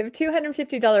exclusive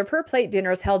 $250 per plate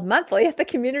dinners held monthly at the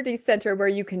community center where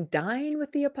you can dine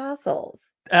with the apostles.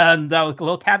 And the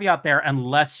little caveat there,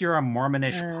 unless you're a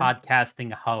Mormonish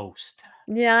podcasting host.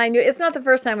 Yeah, I knew. It's not the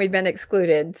first time we've been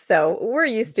excluded, so we're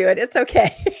used to it. It's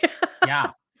okay.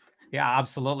 Yeah,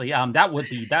 absolutely.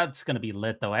 That's going to be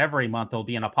lit though. Every month there'll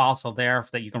be an apostle there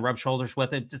that you can rub shoulders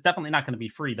with. It's definitely not going to be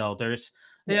free though.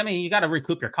 You got to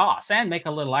recoup your costs and make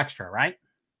a little extra, right?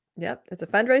 Yep, it's a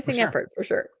fundraising effort for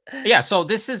sure. Yeah, so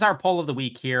this is our poll of the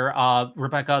week here.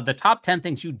 Rebecca, the top 10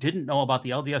 things you didn't know about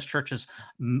the LDS Church's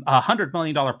 $100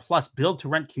 million plus build to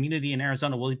rent community in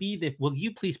Arizona. Will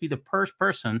you please be the first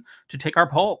person to take our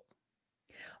poll?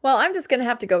 Well, I'm just going to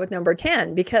have to go with number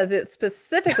 10 because it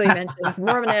specifically mentions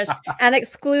Mormonish and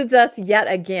excludes us yet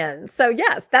again. So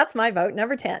yes, that's my vote,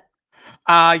 number 10.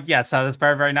 Yes, that's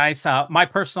very, very nice. My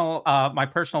personal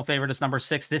favorite is number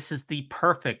 6. This is the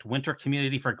perfect winter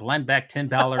community for Glenn Beck, Tim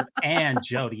Ballard, and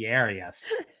Jody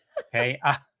Arias. Okay.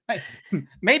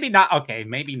 Maybe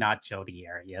not Jody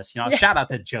Arias. Shout out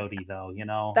to Jody though.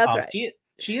 That's right.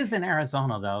 She is in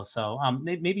Arizona though, so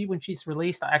maybe when she's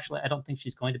released. Actually, I don't think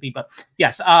she's going to be, but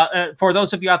yes. For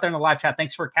those of you out there in the live chat,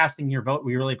 thanks for casting your vote.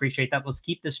 We really appreciate that. Let's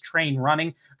keep this train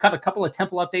running. Cut a couple of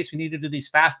temple updates. We need to do these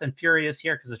fast and furious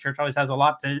here because the church always has a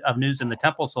lot of news in the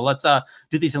temple. So let's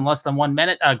do these in less than 1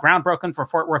 minute. Ground broken for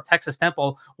Fort Worth, Texas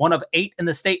temple, one of 8 in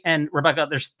the state. And Rebecca,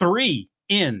 there's 3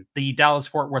 in the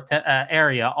Dallas-Fort Worth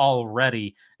area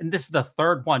already, and this is the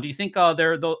 3rd one. Do you think all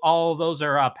of those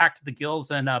are packed to the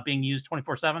gills and being used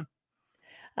 24/7?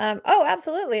 Oh,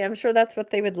 absolutely. I'm sure that's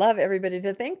what they would love everybody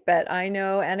to think, but I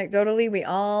know anecdotally we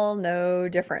all know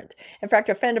different. In fact,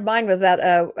 a friend of mine was at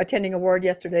attending a ward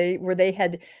yesterday where they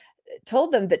had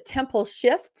told them that temple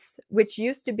shifts, which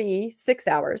used to be 6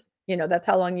 hours, that's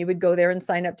how long you would go there and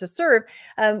sign up to serve,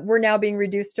 were now being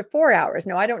reduced to 4 hours.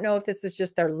 Now, I don't know if this is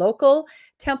just their local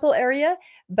temple area,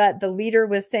 but the leader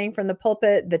was saying from the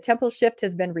pulpit, the temple shift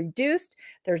has been reduced.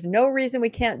 There's no reason we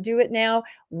can't do it now.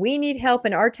 We need help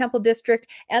in our temple district,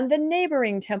 and the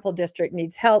neighboring temple district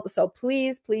needs help. So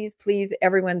please, please, please,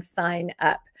 everyone sign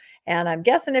up. And I'm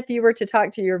guessing if you were to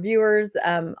talk to your viewers,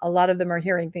 a lot of them are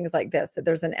hearing things like this, that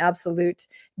there's an absolute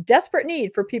desperate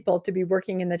need for people to be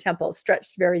working in the temple,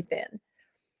 stretched very thin.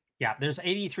 Yeah, there's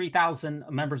 83,000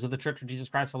 members of the Church of Jesus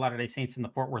Christ of Latter-day Saints in the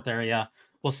Fort Worth area.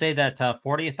 We'll say that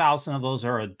 40,000 of those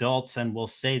are adults, and we'll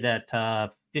say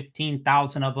that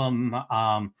 15,000 of them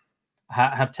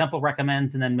have temple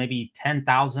recommends, and then maybe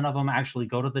 10,000 of them actually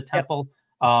go to the temple.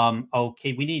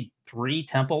 Okay, we need 3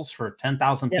 temples for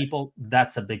 10,000 people.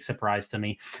 That's a big surprise to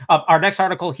me. Our next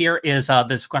article here is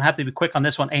this is going to have to be quick on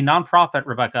this one. A nonprofit,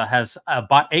 Rebecca, has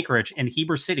bought acreage in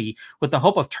Heber City with the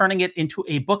hope of turning it into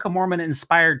a Book of Mormon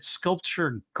inspired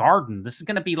sculpture garden. This is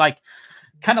going to be like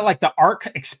kind of like the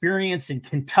Ark experience in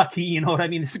Kentucky. You know what I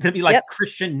mean? This is going to be like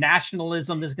Christian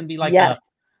nationalism. This is going to be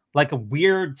like a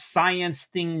weird science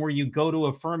thing where you go to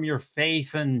affirm your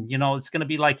faith, and you know it's going to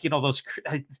be like, you know, those.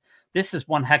 This is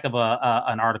one heck of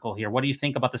an article here. What do you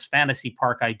think about this fantasy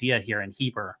park idea here in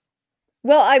Heber?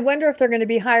 Well, I wonder if they're going to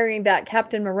be hiring that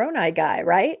Captain Moroni guy,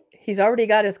 right? He's already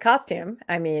got his costume.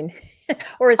 I mean,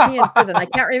 or is he in prison? I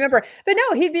can't remember. But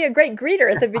no, he'd be a great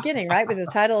greeter at the beginning, right? With his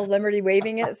title of Liberty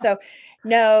waving it. So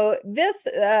no, this,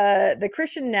 the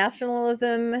Christian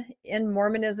nationalism in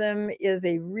Mormonism is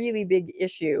a really big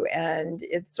issue. And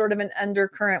it's sort of an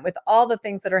undercurrent with all the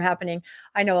things that are happening.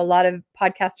 I know a lot of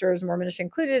podcasters, Mormonish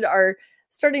included, are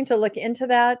starting to look into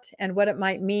that and what it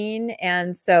might mean.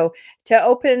 And so to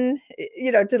open, you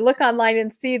know, to look online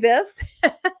and see this,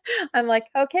 I'm like,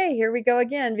 okay, here we go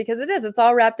again, because it's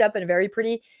all wrapped up in a very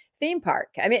pretty theme park.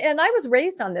 I mean, and I was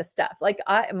raised on this stuff. Like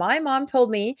my mom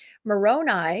told me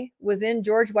Moroni was in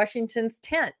George Washington's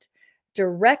tent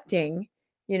directing,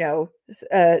 you know,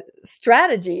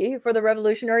 strategy for the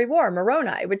Revolutionary War,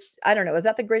 Moroni, which I don't know, is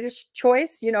that the greatest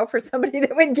choice, you know, for somebody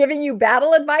that would giving you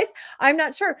battle advice? I'm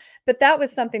not sure, but that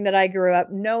was something that I grew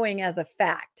up knowing as a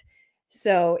fact.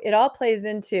 So it all plays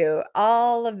into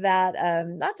all of that,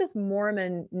 not just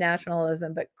Mormon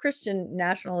nationalism, but Christian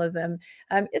nationalism.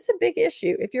 It's a big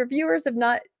issue. If your viewers have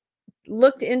not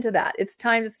looked into that, it's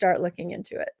time to start looking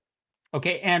into it.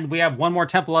 Okay, and we have one more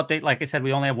temple update. Like I said,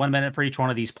 we only have 1 minute for each one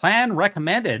of these. Plan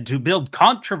recommended to build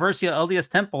controversial LDS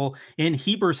temple in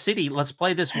Heber City. Let's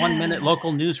play this 1 minute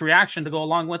local news reaction to go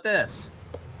along with this.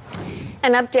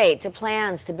 An update to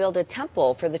plans to build a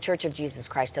temple for the Church of Jesus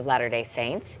Christ of Latter-day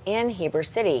Saints in Heber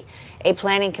City. A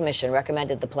planning commission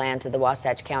recommended the plan to the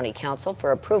Wasatch County Council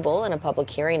for approval in a public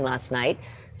hearing last night.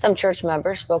 Some church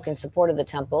members spoke in support of the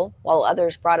temple, while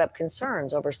others brought up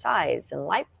concerns over size and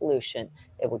light pollution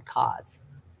it would cause.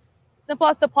 Simple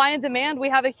as supply and demand. We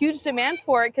have a huge demand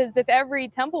for it, because if every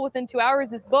temple within 2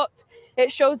 hours is booked,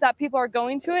 it shows that people are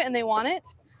going to it and they want it.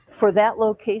 For that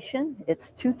location,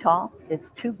 it's too tall, it's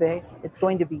too big, it's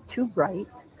going to be too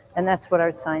bright, and that's what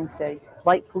our signs say.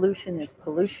 Light pollution is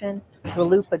pollution.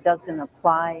 RLUIPA doesn't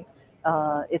apply.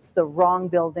 It's the wrong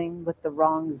building with the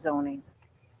wrong zoning.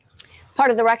 Part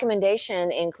of the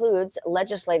recommendation includes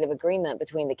legislative agreement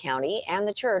between the county and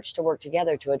the church to work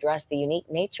together to address the unique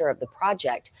nature of the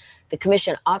project. The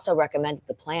commission also recommended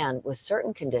the plan with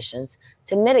certain conditions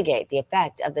to mitigate the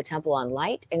effect of the temple on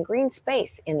light and green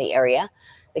space in the area.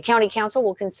 The county council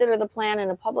will consider the plan in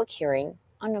a public hearing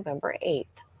on November 8th.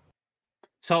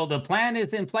 So the plan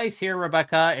is in place here,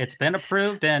 Rebecca. It's been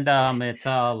approved, and it's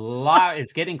a lot.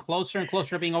 It's getting closer and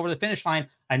closer to being over the finish line.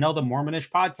 I know the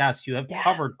Mormonish podcast, you have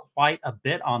covered quite a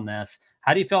bit on this.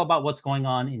 How do you feel about what's going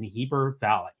on in Heber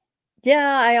Valley?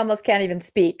 Yeah, I almost can't even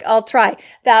speak. I'll try.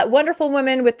 That wonderful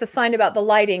woman with the sign about the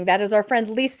lighting, that is our friend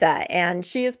Lisa, and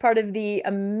she is part of the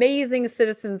amazing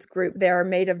citizens group. They are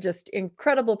made of just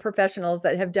incredible professionals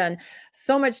that have done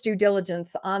so much due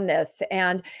diligence on this.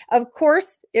 And of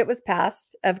course, it was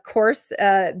passed. Of course,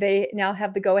 they now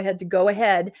have the go-ahead to go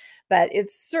ahead, but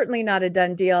it's certainly not a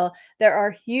done deal. There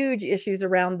are huge issues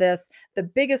around this. The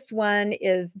biggest one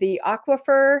is the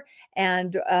aquifer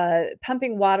and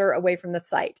pumping water away from the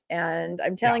site. And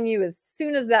I'm telling you, as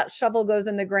soon as that shovel goes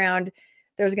in the ground,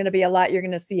 there's going to be a lot you're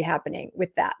going to see happening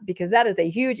with that, because that is a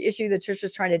huge issue. The church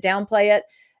is trying to downplay it.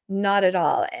 Not at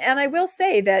all. And I will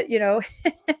say that, you know,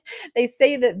 they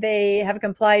say that they have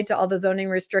complied to all the zoning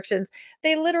restrictions.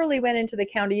 They literally went into the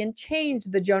county and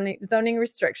changed the zoning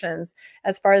restrictions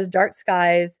as far as dark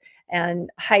skies and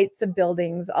heights of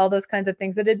buildings, all those kinds of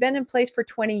things that had been in place for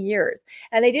 20 years.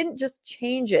 And they didn't just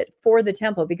change it for the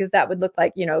temple, because that would look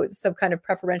like, you know, some kind of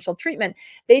preferential treatment.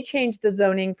 They changed the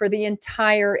zoning for the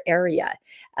entire area.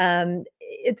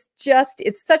 It's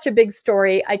such a big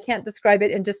story. I can't describe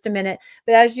it in just a minute.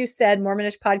 But as you said,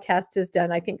 Mormonish podcast has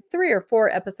done, I think, 3 or 4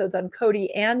 episodes on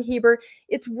Cody and Heber.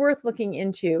 It's worth looking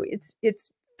into.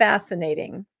 It's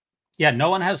fascinating. Yeah, no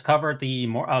one has covered the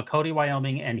Cody,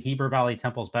 Wyoming, and Heber Valley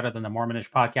temples better than the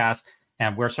Mormonish podcast.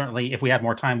 And we're certainly, if we had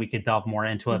more time, we could delve more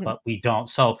into it, but we don't.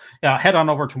 So head on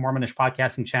over to Mormonish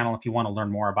Podcasting channel if you want to learn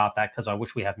more about that, because I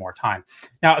wish we had more time.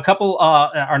 Now, a couple,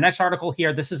 our next article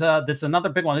here, this is another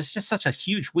big one. This is just such a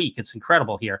huge week. It's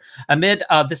incredible here.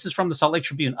 This is from the Salt Lake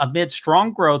Tribune. Amid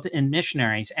strong growth in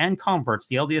missionaries and converts,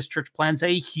 the LDS Church plans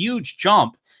a huge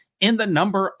jump in the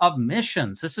number of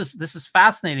missions. This is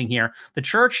fascinating here. The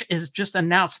church has just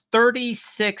announced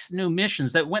 36 new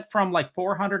missions that went from like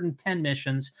 410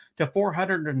 missions to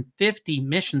 450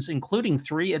 missions, including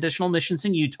 3 additional missions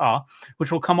in Utah,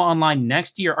 which will come online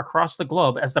next year across the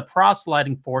globe as the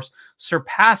proselyting force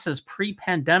surpasses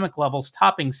pre-pandemic levels,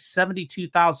 topping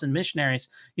 72,000 missionaries.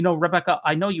 You know, Rebecca,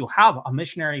 I know you have a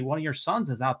missionary. One of your sons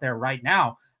is out there right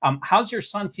now. How's your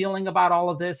son feeling about all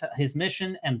of this, his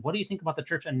mission, and what do you think about the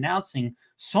church announcing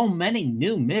so many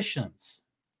new missions?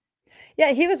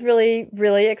 Yeah, he was really,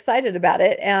 really excited about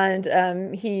it. And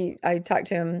I talked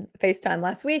to him FaceTime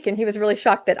last week, and he was really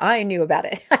shocked that I knew about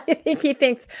it. I think he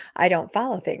thinks I don't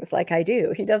follow things like I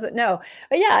do. He doesn't know.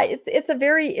 But yeah, it's a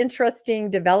very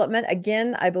interesting development.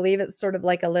 Again, I believe it's sort of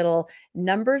like a little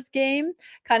numbers game,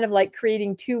 kind of like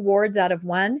creating 2 wards out of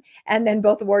 1, and then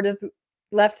both wards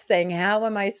left saying, how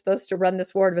am I supposed to run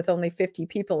this ward with only 50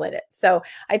 people in it? So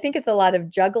I think it's a lot of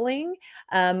juggling.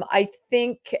 I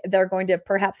think they're going to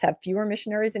perhaps have fewer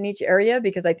missionaries in each area,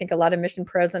 because I think a lot of mission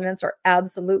presidents are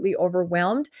absolutely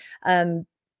overwhelmed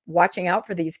watching out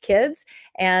for these kids.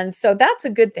 And so that's a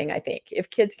good thing, I think, if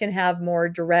kids can have more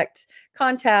direct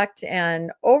contact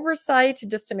and oversight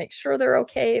just to make sure they're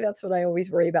okay. That's what I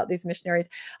always worry about these missionaries.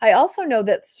 I also know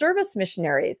that service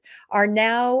missionaries are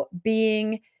now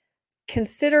being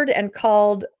considered and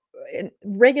called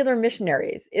regular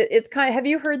missionaries. It's kind of, have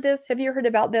you heard this? Have you heard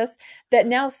about this? That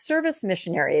now service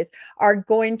missionaries are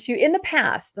going to, in the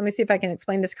past, let me see if I can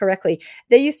explain this correctly.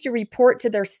 They used to report to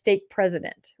their stake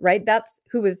president, right? That's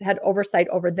who had oversight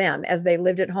over them as they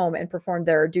lived at home and performed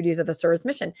their duties of a service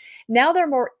mission. Now they're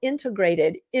more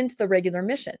integrated into the regular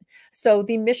mission. So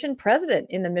the mission president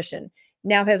in the mission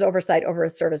now has oversight over a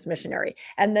service missionary.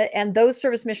 And those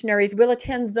service missionaries will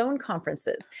attend zone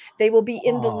conferences. They will be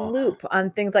in the loop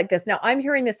on things like this. Now, I'm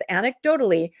hearing this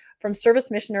anecdotally from service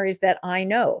missionaries that I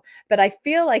know, but I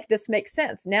feel like this makes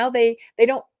sense. Now they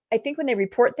don't, I think when they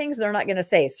report things, they're not going to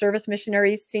say service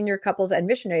missionaries, senior couples, and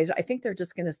missionaries. I think they're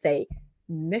just going to say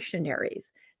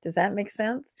missionaries. Does that make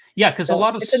sense? Yeah, because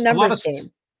it's a numbers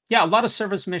game. Yeah, a lot of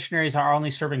service missionaries are only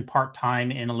serving part-time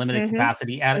in a limited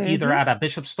capacity at either at a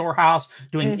bishop's storehouse,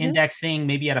 doing indexing,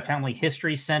 maybe at a family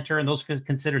history center, and those are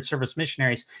considered service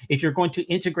missionaries. If you're going to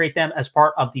integrate them as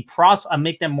part of the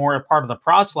make them more a part of the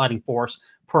proselyting force,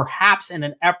 perhaps in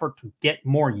an effort to get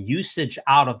more usage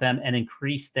out of them and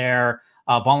increase their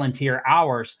volunteer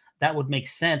hours, that would make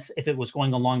sense if it was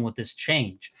going along with this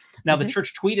change. Now, the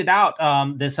church tweeted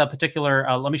out this particular,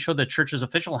 let me show the church's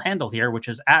official handle here, which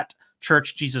is at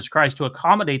Church Jesus Christ, to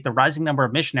accommodate the rising number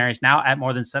of missionaries, now at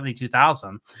more than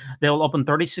 72,000. They will open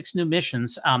 36 new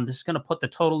missions. This is going to put the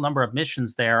total number of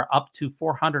missions there up to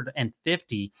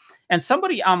 450. And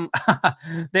somebody,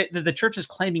 the church is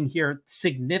claiming here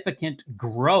significant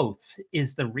growth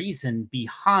is the reason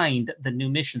behind the new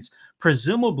missions.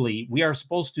 Presumably, we are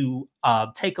supposed to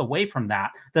take away from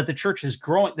that the church is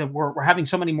growing, that we're having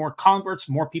so many more converts,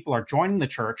 more people are joining the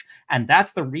church, and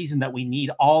that's the reason that we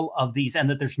need all of these, and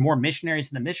that there's more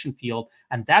missionaries in the mission field,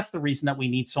 and that's the reason that we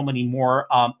need so many more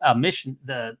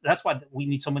that's why we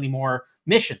need so many more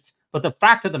missions. But the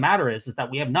fact of the matter is that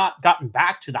we have not gotten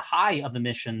back to the high of the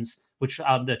missions, which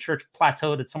the church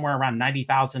plateaued at somewhere around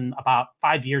 90,000. About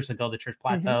 5 years ago, the church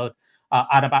plateaued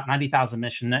at about 90,000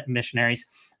 missionaries.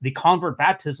 The convert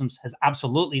baptisms has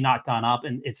absolutely not gone up,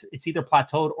 and it's either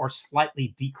plateaued or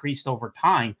slightly decreased over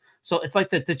time. So it's like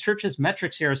the church's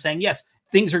metrics here are saying, yes,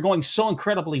 things are going so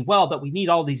incredibly well that we need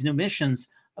all these new missions.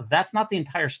 That's not the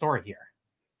entire story here.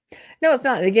 No, it's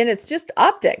not. Again, it's just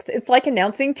optics. It's like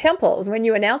announcing temples. When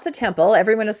you announce a temple,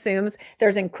 everyone assumes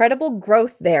there's incredible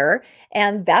growth there,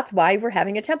 and that's why we're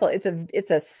having a temple.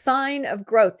 It's a sign of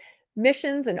growth.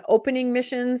 Missions and opening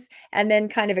missions, and then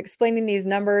kind of explaining these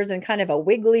numbers in kind of a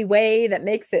wiggly way that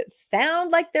makes it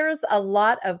sound like there's a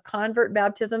lot of convert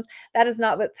baptisms. That is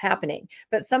not what's happening.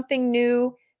 But something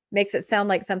new makes it sound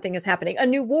like something is happening. A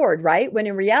new ward, right? When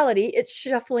in reality, it's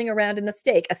shuffling around in the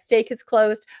stake. A stake is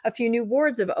closed. A few new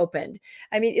wards have opened.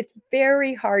 I mean, it's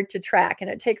very hard to track, and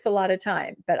it takes a lot of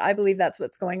time. But I believe that's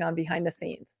what's going on behind the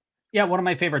scenes. Yeah, one of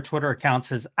my favorite Twitter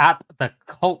accounts is at the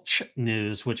Culch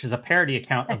News, which is a parody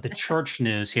account of the Church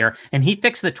News here. And he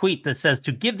fixed the tweet that says,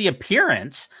 to give the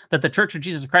appearance that the Church of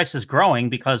Jesus Christ is growing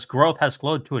because growth has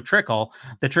slowed to a trickle,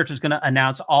 the church is going to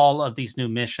announce all of these new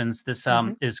missions. This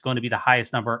is going to be the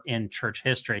highest number in church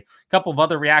history. A couple of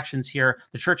other reactions here.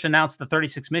 The church announced the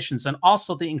 36 missions and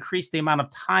also they increased the amount of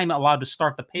time allowed to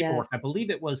start the paperwork. I believe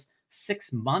it was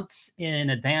 6 months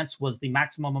in advance was the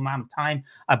maximum amount of time.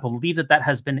 I believe that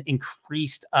has been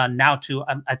increased now to,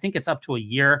 I think it's up to a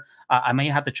year. I may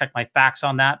have to check my facts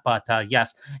on that, but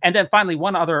yes. And then finally,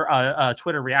 one other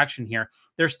Twitter reaction here.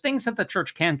 There's things that the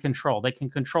church can control. They can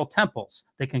control temples.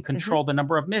 They can control the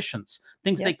number of missions.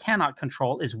 Things they cannot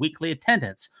control is weekly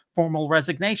attendance, formal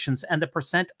resignations, and the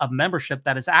percent of membership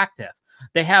that is active.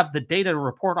 They have the data to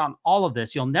report on all of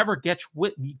this. You'll never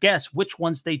guess which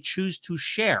ones they choose to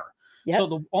share. So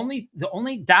the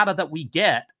only data that we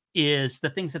get is the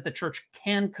things that the church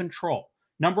can control: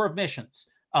 number of missions,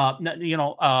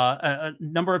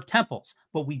 number of temples.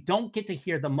 But we don't get to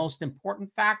hear the most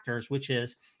important factors, which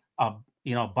is,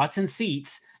 butts and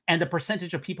seats, and the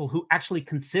percentage of people who actually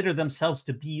consider themselves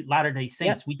to be Latter-day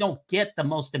Saints. We don't get the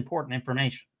most important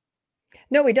information.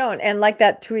 No, we don't. And like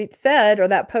that tweet said, or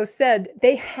that post said,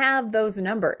 they have those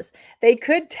numbers. They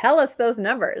could tell us those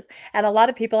numbers. And a lot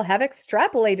of people have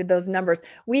extrapolated those numbers.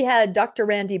 We had Dr.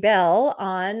 Randy Bell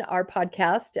on our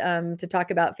podcast to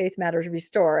talk about Faith Matters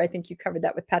Restore. I think you covered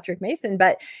that with Patrick Mason,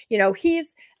 but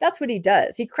that's what he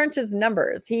does. He crunches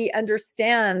numbers. He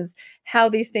understands how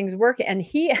these things work. And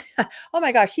he, oh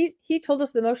my gosh, he told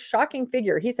us the most shocking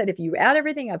figure. He said, if you add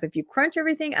everything up, if you crunch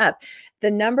everything up,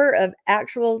 the number of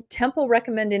actual temple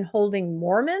recommend in holding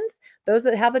Mormons, those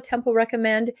that have a temple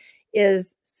recommend,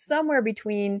 is somewhere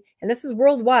between, and this is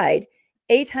worldwide,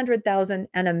 800,000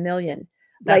 and 1 million.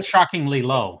 That's shockingly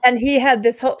low. And he had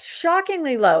this whole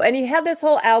shockingly low, and he had this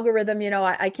whole algorithm.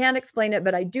 I can't explain it,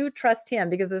 but I do trust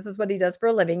him because this is what he does for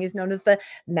a living. He's known as the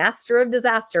master of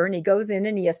disaster, and he goes in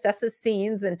and he assesses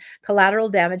scenes and collateral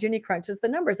damage, and he crunches the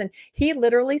numbers. And he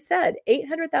literally said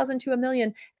 800,000 to 1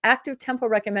 million active temple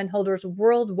recommend holders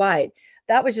worldwide.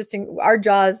 That was just, our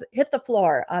jaws hit the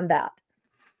floor on that.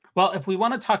 Well, if we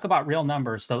want to talk about real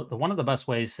numbers, one of the best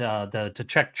ways to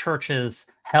check churches'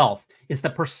 health is the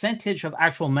percentage of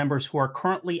actual members who are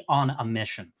currently on a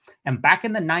mission. And back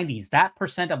in the 90s, that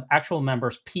percent of actual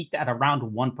members peaked at around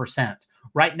 1%.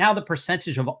 Right now, the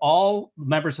percentage of all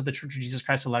members of the Church of Jesus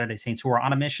Christ of Latter-day Saints who are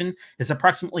on a mission is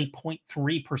approximately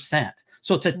 0.3%.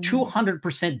 So it's a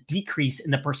 200% decrease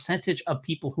in the percentage of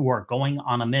people who are going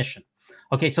on a mission.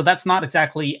 Okay, so that's not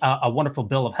exactly a wonderful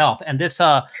bill of health. And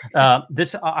I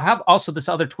have also this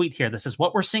other tweet here. This is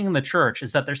what we're seeing in the church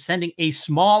is that they're sending a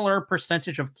smaller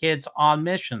percentage of kids on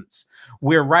missions.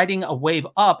 We're riding a wave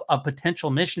up of potential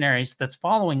missionaries that's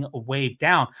following a wave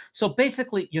down. So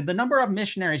basically, the number of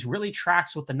missionaries really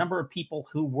tracks with the number of people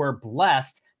who were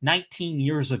blessed 19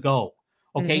 years ago.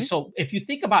 Okay, so if you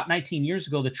think about 19 years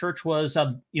ago, the church was,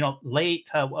 late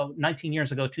 19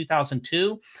 years ago,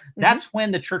 2002. That's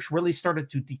when the church really started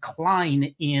to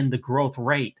decline in the growth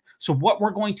rate. So what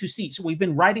we're going to see, so we've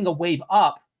been riding a wave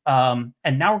up, and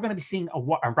now we're going to be seeing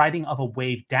a riding of a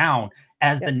wave down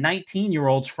as the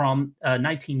 19-year-olds from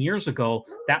 19 years ago,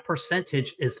 that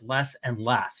percentage is less and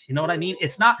less. You know what I mean?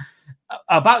 It's not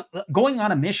about going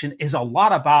on a mission is a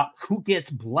lot about who gets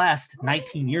blessed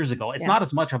 19 years ago. It's not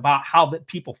as much about how that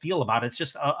people feel about it. It's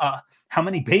just how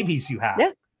many babies you have.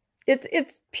 Yeah.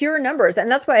 It's pure numbers. And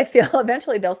that's why I feel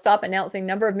eventually they'll stop announcing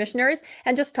number of missionaries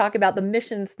and just talk about the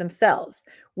missions themselves.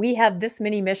 We have this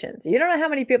many missions. You don't know how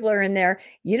many people are in there.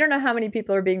 You don't know how many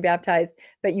people are being baptized,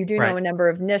 but you do know a number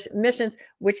of missions,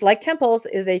 which, like temples,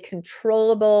 is a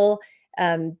controllable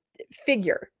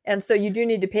figure. And so you do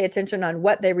need to pay attention on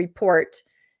what they report,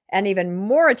 and even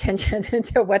more attention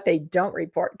to what they don't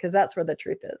report, because that's where the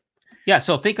truth is. Yeah,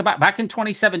 so think about back in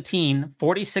 2017,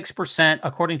 46%,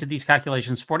 according to these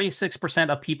calculations, 46%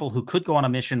 of people who could go on a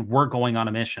mission were going on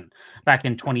a mission. Back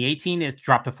in 2018, it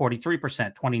dropped to 43%,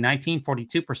 2019,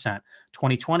 42%,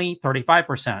 2020,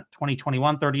 35%,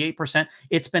 2021, 38%.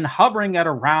 It's been hovering at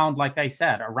around, like I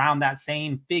said, around that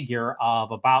same figure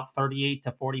of about 38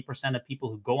 to 40% of people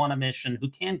who go on a mission, who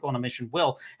can go on a mission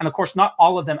will. And of course, not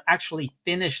all of them actually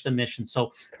finish the mission.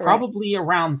 So probably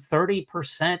around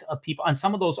 30% of people, and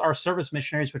some of those are service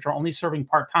missionaries, which are only serving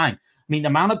part-time. I mean, the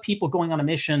amount of people going on a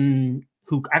mission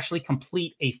who actually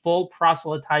complete a full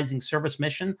proselytizing service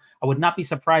mission, I would not be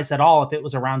surprised at all if it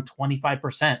was around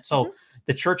 25%. So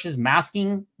the church is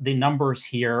masking the numbers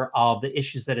here of the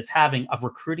issues that it's having of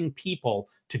recruiting people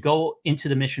to go into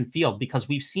the mission field, because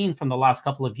we've seen from the last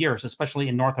couple of years, especially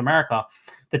in North America,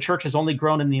 the church has only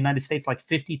grown in the United States like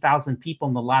 50,000 people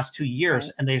in the last 2 years,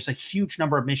 Right. and there's a huge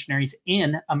number of missionaries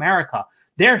in America.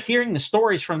 They're hearing the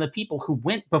stories from the people who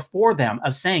went before them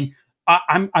of saying,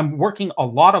 I'm working a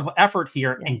lot of effort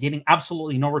here and getting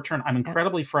absolutely no return. I'm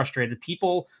incredibly frustrated.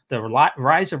 People, the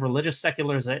rise of religious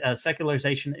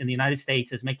secularization in the United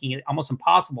States is making it almost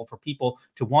impossible for people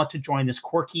to want to join this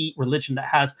quirky religion that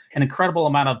has an incredible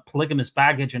amount of polygamous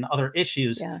baggage and other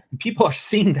issues. Yeah. People are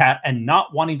seeing that and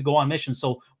not wanting to go on mission.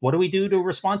 So what do we do to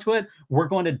respond to it? We're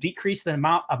going to decrease the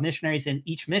amount of missionaries in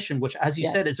each mission, which, as you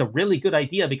said, is a really good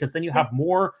idea, because then you have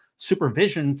more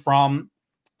supervision from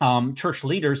church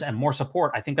leaders and more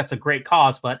support. I think that's a great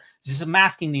cause, but just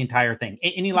masking the entire thing.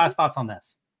 Any last thoughts on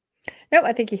this? No,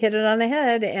 I think you hit it on the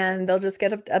head, and they'll just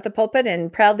get up at the pulpit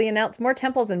and proudly announce more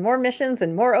temples and more missions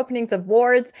and more openings of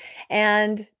wards.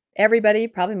 And everybody,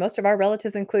 probably most of our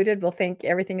relatives included, will think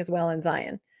everything is well in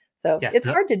Zion. So it's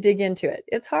hard to dig into it.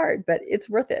 It's hard, but it's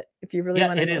worth it if you really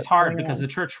want to. It is hard because the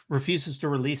church refuses to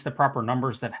release the proper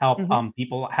numbers that help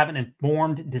people have an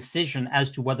informed decision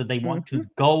as to whether they want to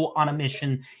go on a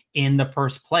mission in the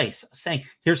first place, saying,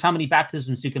 here's how many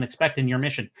baptisms you can expect in your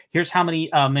mission. Here's how many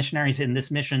missionaries in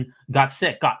this mission got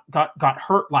sick, got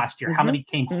hurt last year. How many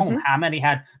came home? How many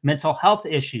had mental health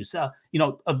issues?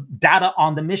 Data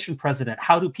on the mission president.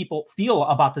 How do people feel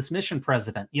about this mission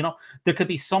president? There could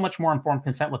be so much more informed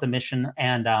consent with the mission,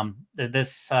 and it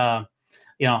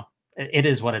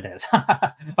is what it is.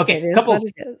 Okay,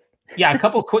 a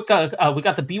couple quick. We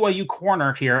got the BYU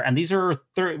corner here, and these are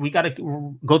we got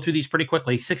to go through these pretty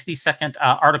quickly. 60-second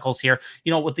articles here.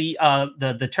 With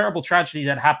the terrible tragedy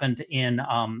that happened in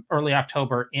early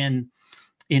October in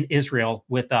Israel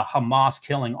with Hamas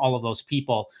killing all of those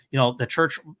people. The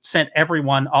church sent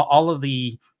everyone, all of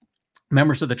the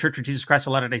members of the Church of Jesus Christ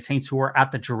of Latter-day Saints who were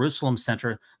at the Jerusalem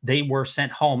Center. They were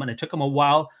sent home, and it took them a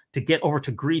while to get over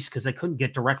to Greece because they couldn't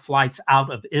get direct flights out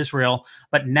of Israel.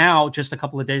 But now, just a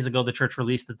couple of days ago, the church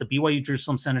released that the BYU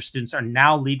Jerusalem Center students are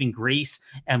now leaving Greece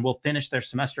and will finish their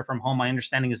semester from home. My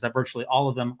understanding is that virtually all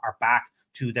of them are back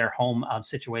to their home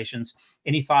situations.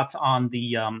 Any thoughts on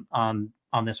the on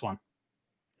this one?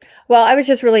 Well, I was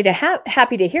just really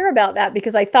happy to hear about that,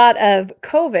 because I thought of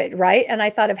COVID, right? And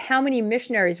I thought of how many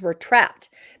missionaries were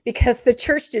trapped because the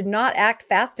church did not act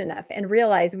fast enough and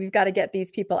realize we've got to get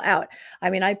these people out. I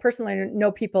mean, I personally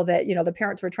know people that, the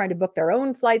parents were trying to book their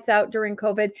own flights out during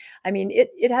COVID. I mean,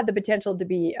 it had the potential to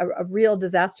be a real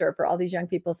disaster for all these young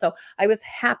people. So I was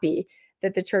happy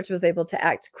that the church was able to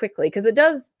act quickly, because it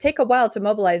does take a while to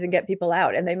mobilize and get people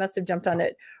out, and they must have jumped on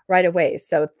it right away.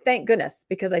 So thank goodness,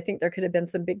 because I think there could have been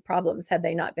some big problems had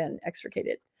they not been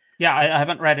extricated. Yeah, I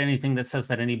haven't read anything that says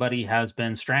that anybody has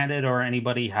been stranded or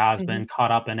anybody has been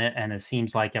caught up in it, and it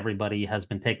seems like everybody has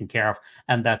been taken care of,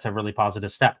 and that's a really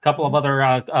positive step. A couple of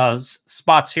other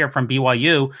spots here from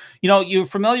BYU. You're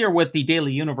familiar with the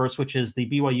Daily Universe, which is the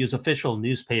BYU's official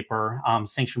newspaper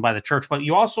sanctioned by the church, but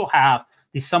you also have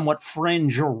the somewhat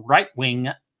fringe right-wing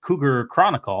Cougar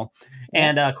Chronicle.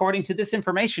 And according to this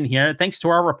information here, thanks to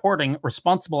our reporting,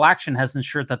 responsible action has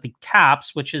ensured that the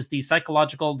CAPS, which is the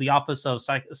Office of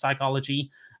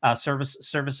Psychology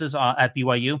Services at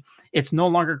BYU, it's no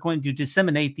longer going to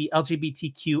disseminate the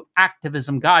LGBTQ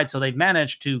activism guide. So they've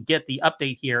managed to get the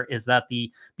update here is that the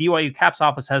BYU CAPS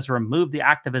office has removed the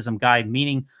activism guide,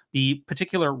 meaning the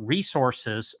particular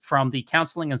resources from the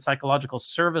counseling and psychological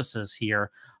services here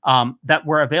that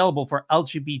were available for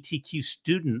LGBTQ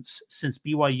students, since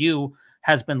BYU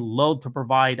has been loath to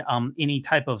provide any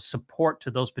type of support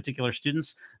to those particular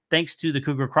students. Thanks to the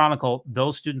Cougar Chronicle,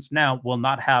 those students now will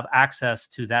not have access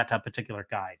to that particular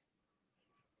guide.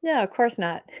 Yeah, of course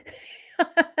not.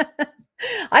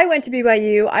 I went to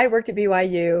BYU. I worked at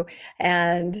BYU.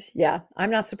 And yeah, I'm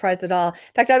not surprised at all.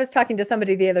 In fact, I was talking to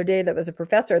somebody the other day that was a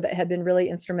professor that had been really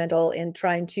instrumental in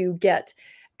trying to get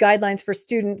guidelines for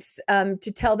students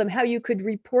to tell them how you could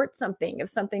report something if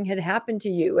something had happened to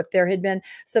you, if there had been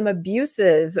some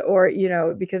abuses, or,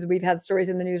 because we've had stories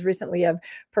in the news recently of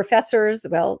professors,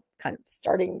 kind of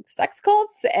starting sex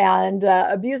cults and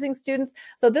abusing students.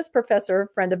 So this professor, a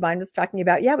friend of mine, was talking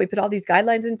about, we put all these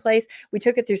guidelines in place. We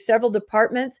took it through several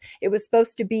departments. It was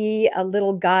supposed to be a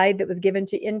little guide that was given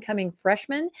to incoming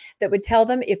freshmen that would tell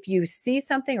them, if you see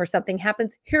something or something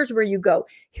happens, here's where you go.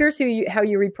 Here's how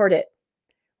you report it.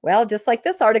 Well, just like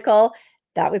this article,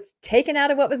 that was taken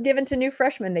out of what was given to new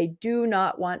freshmen. They do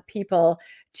not want people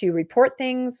to report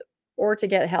things or to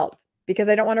get help, because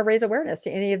they don't want to raise awareness to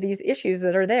any of these issues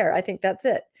that are there. I think that's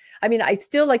it. I mean, I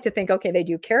still like to think, okay, they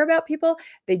do care about people.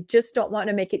 They just don't want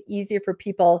to make it easier for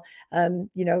people,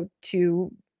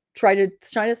 to try to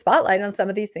shine a spotlight on some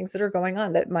of these things that are going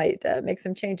on that might make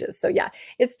some changes. So yeah,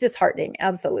 it's disheartening.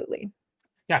 Absolutely.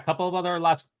 Yeah, a couple of other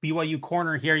last BYU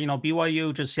corner here. You know,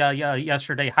 BYU just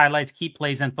yesterday highlights key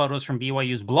plays and photos from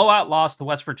BYU's blowout loss to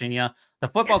West Virginia. The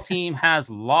football team has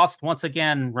lost once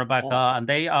again, Rebecca, and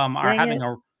they are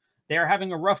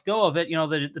having a rough go of it. You know,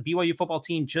 the BYU football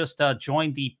team just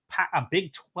joined a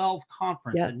Big 12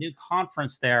 conference, a new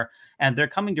conference there, and they're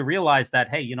coming to realize that,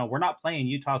 hey, you know, we're not playing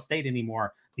Utah State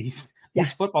anymore. These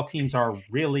football teams are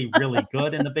really, really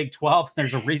good in the Big 12.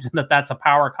 There's a reason that that's a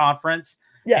power conference.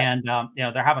 Yeah. And, you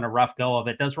know, they're having a rough go of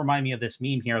it. It does remind me of this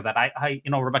meme here that I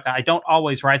you know, Rebecca, I don't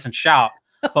always rise and shout,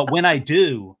 but when I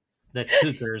do, the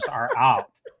Cougars are out.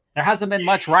 There hasn't been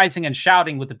much rising and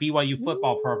shouting with the BYU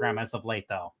football program as of late,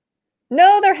 though.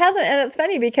 No, there hasn't. And it's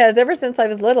funny because ever since I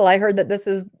was little, I heard that this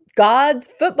is God's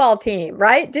football team,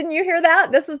 right? Didn't you hear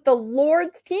that? This is the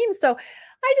Lord's team. So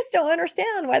I just don't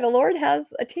understand why the Lord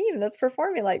has a team that's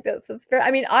performing like this. It's fair.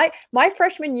 I mean, my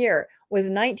freshman year was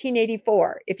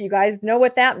 1984. If you guys know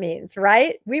what that means,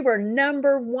 right? We were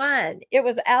 #1. It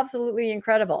was absolutely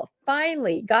incredible.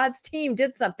 Finally, God's team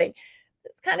did something.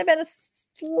 It's kind of been a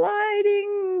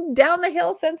sliding down the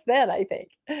hill since then, I think.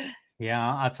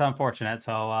 Yeah, that's unfortunate.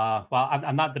 So, well,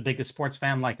 I'm not the biggest sports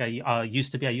fan like I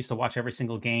used to be. I used to watch every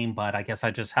single game, but I guess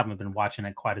I just haven't been watching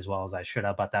it quite as well as I should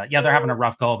have. But yeah, they're having a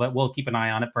rough go of it. We'll keep an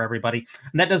eye on it for everybody.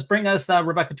 And that does bring us,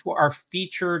 Rebecca, to our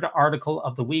featured article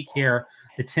of the week here.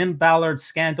 The Tim Ballard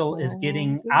scandal is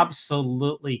getting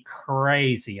absolutely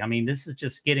crazy. I mean, this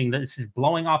is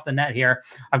blowing off the net here.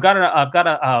 I've got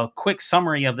a quick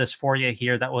summary of this for you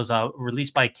here that was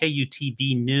released by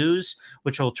KUTV News,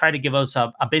 which will try to give us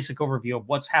a basic overview of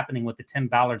what's happening with the Tim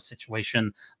Ballard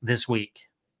situation this week.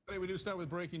 We do start with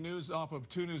breaking news off of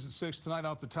 2 News at 6 tonight.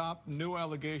 Off the top, new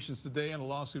allegations today in a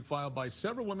lawsuit filed by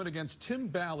several women against Tim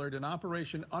Ballard in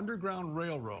Operation Underground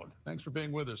Railroad. Thanks for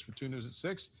being with us for 2 News at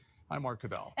 6. I'm Mark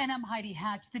Cadell. And I'm Heidi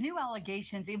Hatch. The new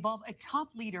allegations involve a top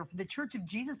leader for the Church of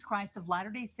Jesus Christ of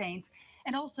Latter-day Saints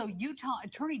and also Utah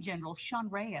Attorney General Sean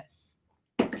Reyes.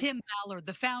 Tim Ballard,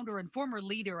 the founder and former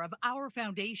leader of Our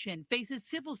Foundation, faces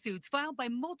civil suits filed by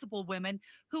multiple women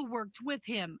who worked with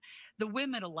him. The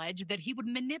women allege that he would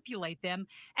manipulate them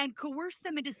and coerce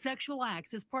them into sexual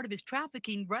acts as part of his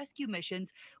trafficking rescue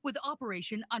missions with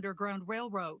Operation Underground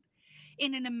Railroad.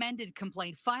 In an amended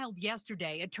complaint filed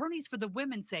yesterday, attorneys for the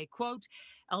women say, quote,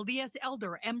 LDS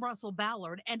elder M. Russell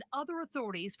Ballard and other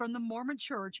authorities from the Mormon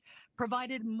Church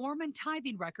provided Mormon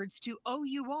tithing records to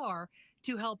OUR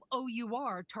to help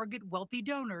OUR target wealthy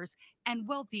donors and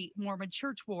wealthy Mormon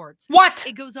church wards. What?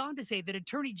 It goes on to say that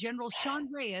Attorney General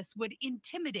Sean Reyes would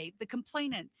intimidate the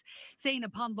complainants, saying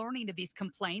upon learning of these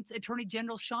complaints, Attorney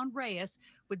General Sean Reyes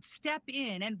would step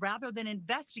in and rather than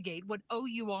investigate what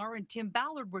OUR and Tim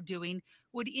Ballard were doing,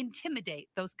 would intimidate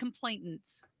those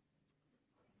complainants.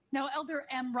 Now, Elder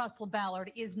M. Russell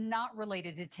Ballard is not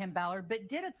related to Tim Ballard, but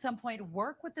did at some point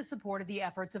work with the support of the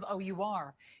efforts of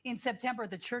OUR. In September,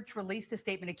 the church released a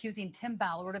statement accusing Tim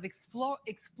Ballard of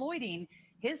exploiting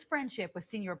his friendship with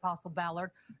Senior Apostle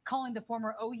Ballard, calling the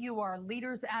former OUR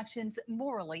leader's actions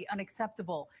morally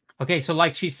unacceptable. Okay, so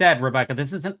like she said, Rebecca,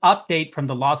 this is an update from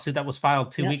the lawsuit that was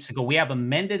filed 2 weeks ago. We have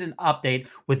amended an update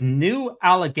with new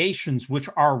allegations, which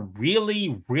are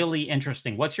really, really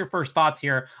interesting. What's your first thoughts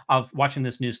here of watching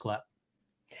this news clip?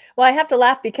 Well, I have to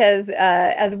laugh because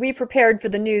as we prepared for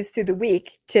the news through the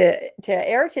week to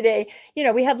air today, you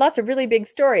know, we had lots of really big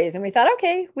stories and we thought,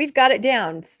 okay, we've got it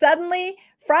down. Suddenly,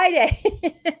 Friday,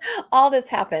 all this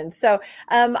happened. So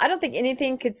I don't think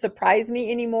anything could surprise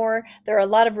me anymore. There are a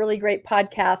lot of really great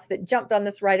podcasts that jumped on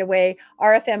this right away.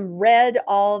 RFM read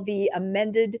all the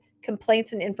amended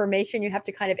complaints and information. You have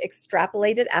to kind of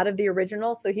extrapolate it out of the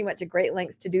original. So he went to great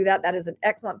lengths to do that. That is an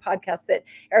excellent podcast that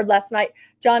aired last night.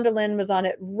 John DeLynn was on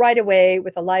it right away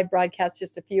with a live broadcast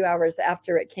just a few hours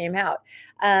after it came out.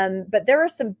 But there are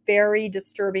some very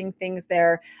disturbing things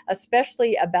there,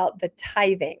 especially about the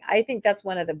tithing. I think that's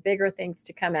one of the bigger things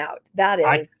to come out. That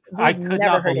is, I've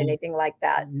never heard anything like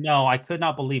that. No, I could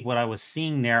not believe what I was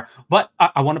seeing there. But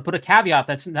I want to put a caveat.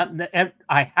 That's not,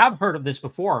 I have heard of this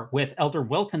before with Elder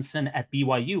Wilkinson at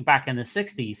BYU back in the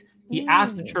 60s. He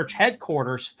asked the church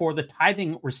headquarters for the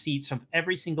tithing receipts of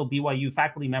every single BYU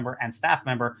faculty member and staff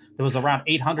member. There was around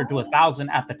 800 to 1,000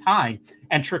 at the time.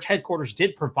 And church headquarters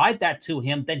did provide that to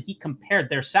him. Then he compared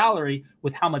their salary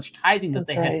with how much tithing that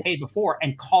they had paid before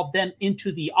and called them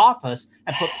into the office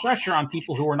and put pressure on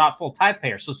people who were not full tithe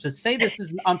payers. So to say this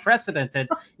is unprecedented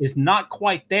is not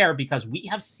quite there because we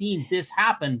have seen this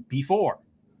happen before.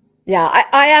 Yeah,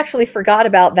 I actually forgot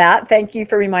about that. Thank you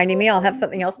for reminding me. I'll have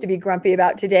something else to be grumpy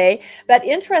about today. But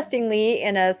interestingly,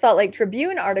 in a Salt Lake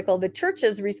Tribune article, the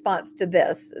church's response to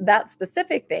that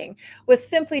specific thing, was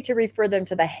simply to refer them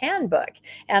to the handbook.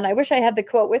 And I wish I had the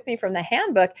quote with me from the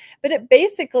handbook, but it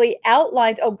basically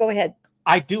outlines. Oh, go ahead.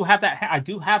 I do have that. I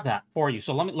do have that for you.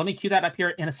 So let me cue that up here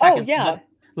in a second. Oh, yeah.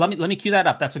 Let me cue that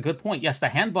up. That's a good point. Yes, the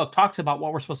handbook talks about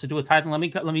what we're supposed to do with tithing. Let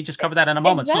me just cover that in a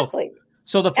moment. Exactly.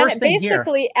 So the first thing here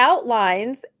basically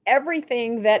outlines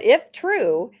everything that, if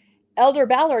true, Elder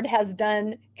Ballard has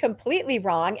done completely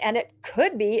wrong, and it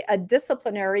could be a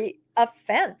disciplinary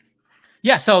offense.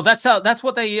 Yeah, so that's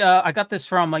what they. I got this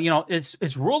from.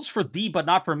 It's rules for thee, but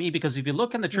not for me. Because if you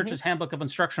look in the church's handbook of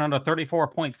instruction under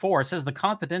 34.4, it says the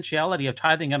confidentiality of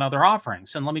tithing and other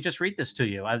offerings. And let me just read this to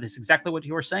you. This is exactly what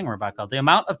you were saying, Rebecca. The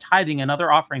amount of tithing and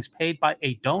other offerings paid by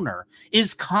a donor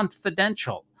is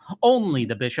confidential. Only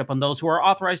the bishop and those who are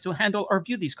authorized to handle or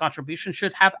view these contributions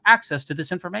should have access to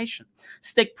this information.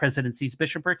 Stake presidencies,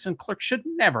 bishoprics, and clerks should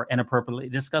never inappropriately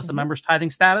discuss a member's tithing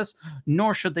status,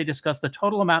 nor should they discuss the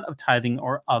total amount of tithing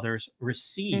or others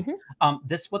received.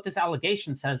 What this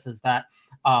allegation says is that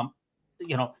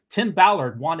Tim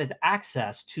Ballard wanted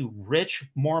access to rich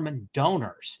Mormon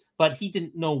donors, but he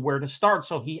didn't know where to start.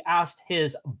 So he asked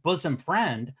his bosom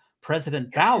friend,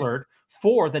 President Ballard,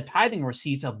 for the tithing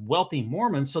receipts of wealthy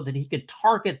Mormons so that he could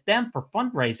target them for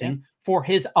fundraising for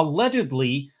his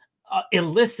allegedly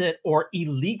illicit or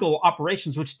illegal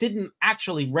operations, which didn't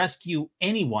actually rescue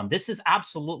anyone. This is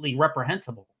absolutely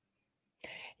reprehensible.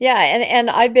 Yeah, and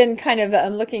I've been kind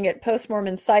of looking at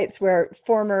post-Mormon sites where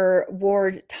former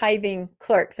ward tithing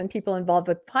clerks and people involved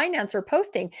with finance are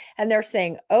posting, and they're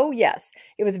saying, oh, yes,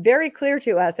 it was very clear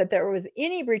to us that there was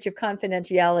any breach of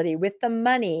confidentiality with the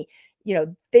money,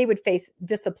 they would face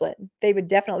discipline. They would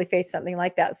definitely face something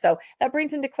like that. So that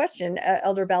brings into question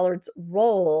Elder Ballard's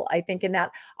role, I think, in that.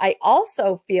 I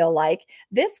also feel like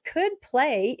this could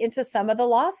play into some of the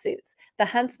lawsuits, the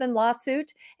Huntsman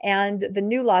lawsuit and the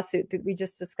new lawsuit that we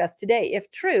just discussed today,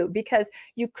 if true, because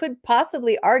you could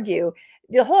possibly argue,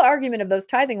 the whole argument of those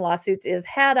tithing lawsuits is,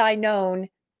 had I known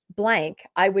blank,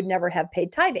 I would never have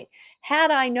paid tithing. Had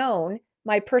I known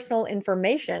my personal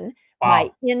information,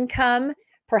 my income,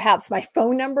 perhaps my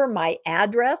phone number, my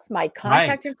address, my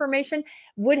contact information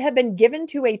would have been given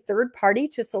to a third party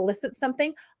to solicit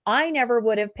something, I never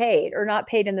would have paid, or not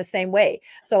paid in the same way.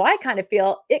 So I kind of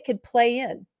feel it could play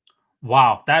in.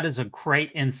 Wow, that is a great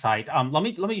insight. Let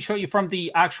me show you from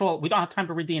the actual. We don't have time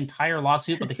to read the entire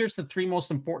lawsuit, but here's the three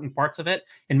most important parts of it,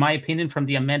 in my opinion, from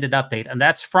the amended update, and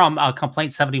that's from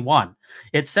Complaint 71.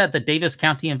 It said the Davis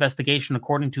County investigation,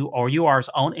 according to OUR's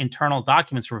own internal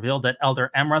documents, revealed that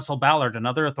Elder M. Russell Ballard and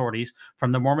other authorities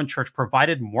from the Mormon Church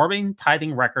provided Mormon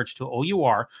tithing records to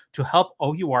OUR to help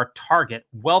OUR target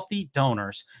wealthy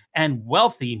donors and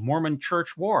wealthy Mormon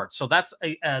church wards. So that's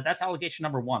allegation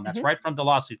number one. That's right from the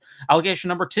lawsuit. Allegation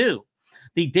number two,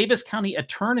 the Davis County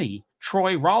attorney,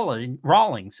 Troy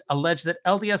Rawlings, alleged that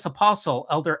LDS apostle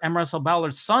Elder M. Russell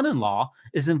Ballard's son-in-law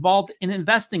is involved in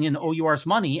investing in OUR's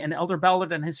money, and Elder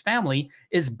Ballard and his family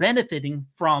is benefiting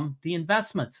from the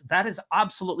investments. That is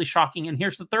absolutely shocking. And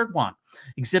here's the third one.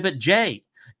 Exhibit J.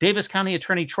 Davis County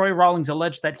Attorney Troy Rawlings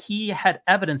alleged that he had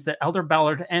evidence that Elder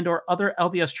Ballard and or other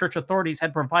LDS Church authorities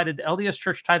had provided LDS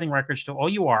Church tithing records to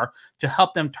OUR to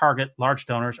help them target large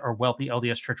donors or wealthy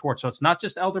LDS Church wards. So it's not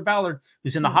just Elder Ballard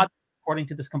who's in the hot, according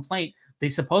to this complaint. They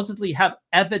supposedly have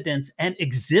evidence and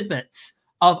exhibits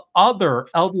of other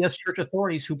LDS Church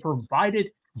authorities who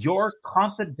provided your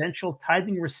confidential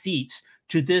tithing receipts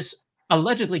to this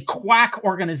allegedly quack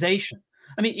organization.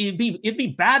 I mean, it'd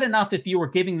be bad enough if you were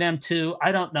giving them to,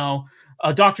 I don't know,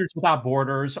 Doctors Without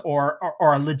Borders or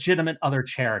a legitimate other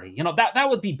charity. That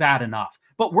would be bad enough.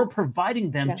 But we're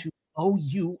providing them to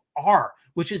OUR,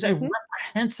 which is a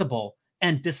reprehensible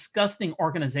and disgusting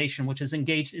organization which is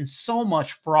engaged in so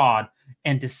much fraud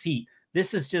and deceit.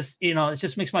 This is just, it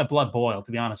just makes my blood boil,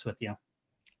 to be honest with you.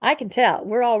 I can tell.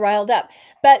 We're all riled up.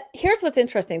 But here's what's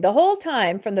interesting. The whole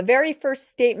time, from the very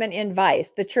first statement in Vice,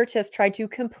 the church has tried to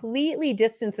completely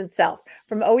distance itself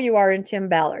from OUR and Tim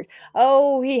Ballard.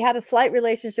 Oh, he had a slight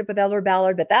relationship with Elder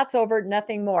Ballard, but that's over,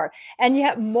 nothing more. And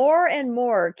yet more and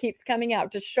more keeps coming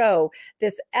out to show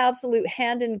this absolute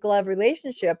hand-in-glove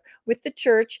relationship with the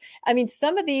church. I mean,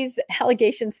 some of these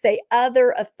allegations say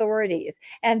other authorities.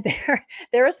 And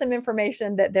there is some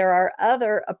information that there are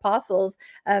other apostles,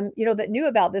 that knew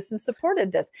about this and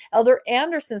supported this. Elder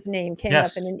Anderson's name came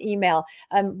up in an email,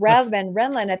 Razvan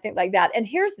Renlin, I think, like that. And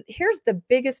here's the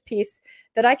biggest piece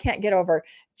that I can't get over.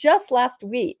 Just last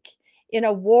week in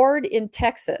a ward in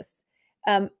Texas,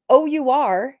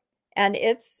 OUR and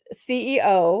its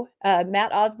CEO,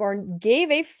 Matt Osborne,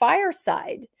 gave a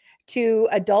fireside to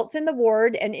adults in the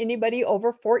ward and anybody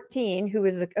over 14 who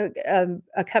is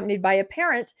accompanied by a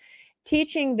parent,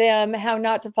 teaching them how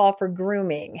not to fall for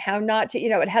grooming, how not to,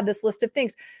 it had this list of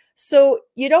things. So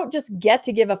you don't just get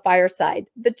to give a fireside.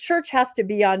 The church has to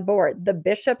be on board. The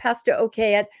bishop has to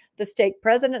okay it. The stake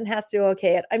president has to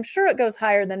okay it. I'm sure it goes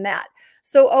higher than that.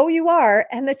 So OUR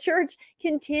and the church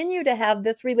continue to have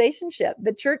this relationship.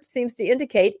 The church seems to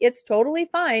indicate it's totally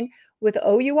fine with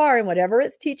OUR, and whatever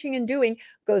it's teaching and doing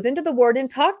goes into the ward and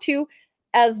talk to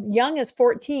as young as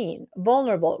 14,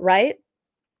 vulnerable, right?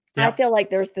 Yeah. I feel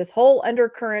like there's this whole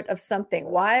undercurrent of something.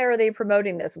 Why are they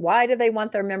promoting this? Why do they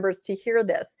want their members to hear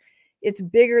this? It's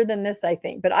bigger than this, I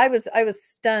think. But I was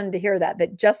stunned to hear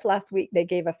that just last week they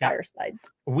gave a fireside.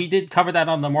 We did cover that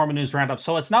on the Mormon News Roundup.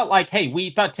 So it's not like, hey,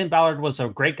 we thought Tim Ballard was a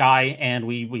great guy and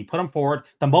we put him forward.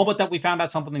 The moment that we found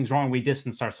out something's wrong, we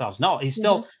distanced ourselves. No, he's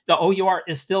still, the OUR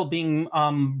is still being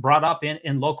brought up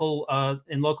in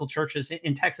local churches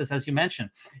in Texas, as you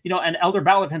mentioned. And Elder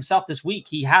Ballard himself this week,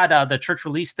 he had the church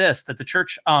release this, that the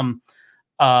church,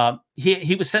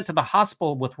 he was sent to the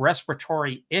hospital with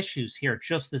respiratory issues here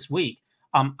just this week.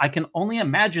 I can only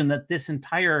imagine that this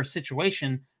entire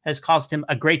situation has caused him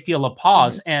a great deal of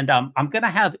pause. And I'm going to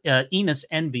have Enos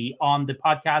Envy on the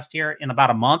podcast here in about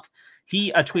a month.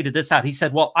 He tweeted this out. He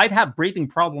said, well, I'd have breathing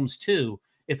problems too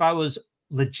if I was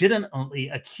legitimately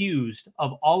accused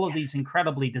of all of these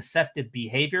incredibly deceptive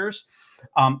behaviors,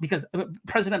 because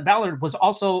President Ballard was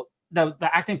also the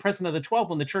acting president of the 12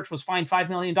 when the church was fined $5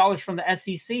 million from the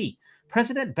SEC.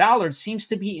 President Ballard seems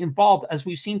to be involved, as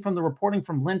we've seen from the reporting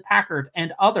from Lynn Packard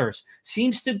and others,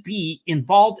 seems to be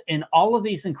involved in all of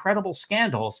these incredible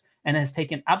scandals and has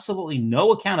taken absolutely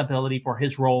no accountability for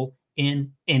his role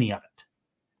in any of it.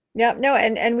 Yeah, no,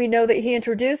 and we know that he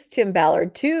introduced Tim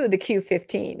Ballard to the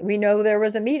Q15. We know there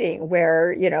was a meeting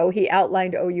where, he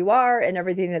outlined OUR and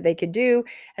everything that they could do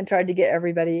and tried to get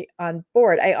everybody on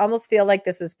board. I almost feel like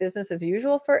this is business as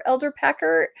usual for Elder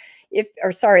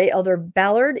Elder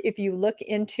Ballard, if you look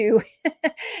into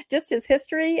just his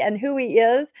history and who he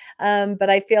is. But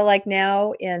I feel like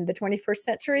now in the 21st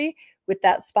century, with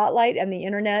that spotlight and the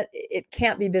internet, it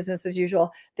can't be business as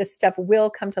usual. This stuff will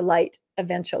come to light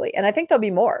eventually. And I think there'll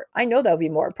be more. I know there'll be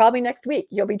more. Probably next week,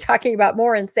 you'll be talking about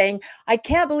more and saying, I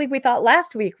can't believe we thought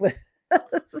last week was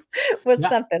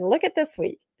something. Look at this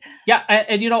week. Yeah.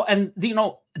 And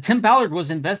Tim Ballard was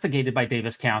investigated by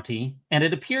Davis County, and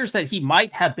it appears that he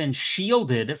might have been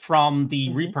shielded from the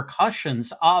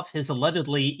repercussions of his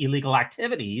allegedly illegal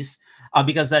activities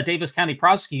because the Davis County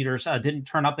prosecutors didn't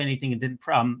turn up anything and didn't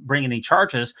bring any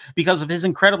charges because of his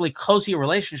incredibly cozy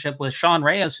relationship with Sean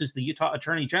Reyes, who's the Utah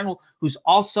Attorney General, who's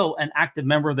also an active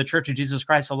member of the Church of Jesus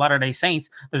Christ of Latter-day Saints.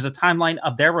 There's a timeline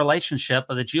of their relationship.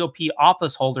 The GOP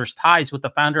office holders' ties with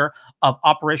the founder of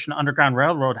Operation Underground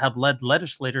Railroad have led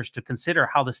legislators to consider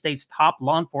how the state's top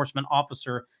law enforcement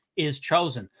officer is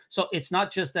chosen. So it's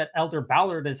not just that Elder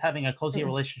Ballard is having a cozy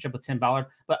relationship with Tim Ballard,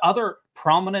 but other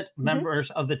prominent members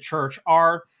of the church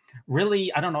are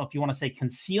really, I don't know if you want to say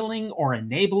concealing or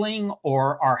enabling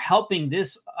or are helping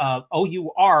this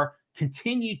OUR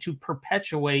continue to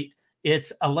perpetuate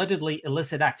its allegedly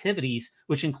illicit activities,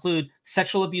 which include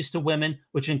sexual abuse to women,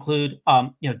 which include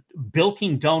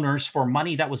bilking donors for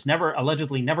money that was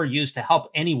allegedly never used to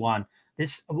help anyone.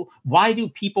 Why do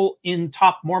people in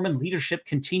top Mormon leadership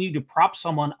continue to prop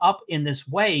someone up in this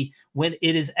way when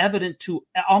it is evident to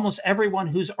almost everyone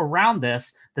who's around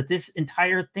this that this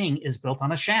entire thing is built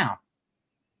on a sham?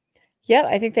 Yeah,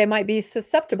 I think they might be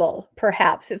susceptible,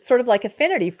 perhaps. It's sort of like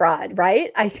affinity fraud,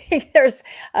 right? I think there's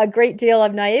a great deal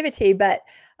of naivety, but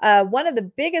one of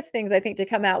the biggest things I think to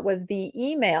come out was the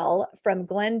email from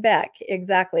Glenn Beck,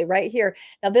 exactly right here.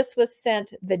 Now, this was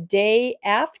sent the day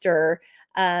after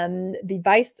the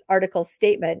Vice article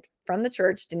statement from the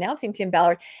church denouncing Tim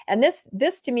Ballard. And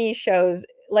this to me shows,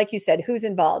 like you said, who's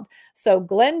involved. So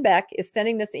Glenn Beck is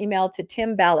sending this email to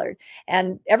Tim Ballard,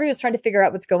 and everyone's trying to figure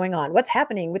out what's going on, what's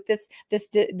happening with this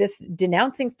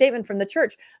denouncing statement from the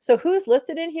church. So who's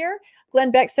listed in here?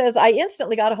 Glenn Beck says, I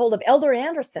instantly got a hold of Elder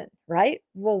Anderson, right?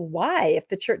 Well, why? If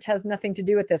the church has nothing to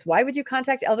do with this, why would you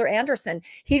contact Elder Anderson?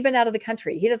 He'd been out of the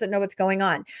country. He doesn't know what's going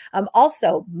on.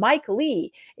 Also, Mike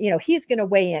Lee, he's going to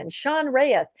weigh in. Sean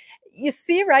Reyes. You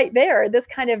see right there, this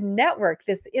kind of network,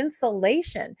 this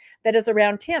insulation that is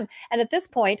around Tim. And at this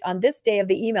point, on this day of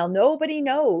the email, nobody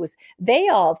knows. They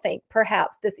all think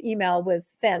perhaps this email was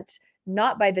sent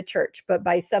not by the church, but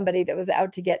by somebody that was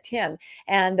out to get Tim.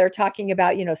 And they're talking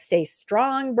about, stay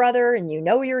strong, brother, and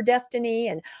your destiny.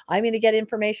 And I'm going to get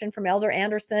information from Elder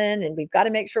Anderson, and we've got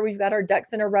to make sure we've got our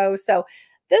ducks in a row. So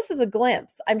this is a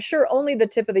glimpse. I'm sure only the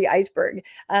tip of the iceberg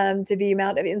to the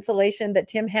amount of insulation that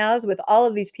Tim has with all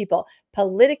of these people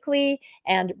politically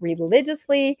and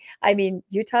religiously. I mean,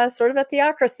 Utah is sort of a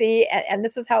theocracy, and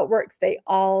this is how it works. They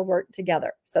all work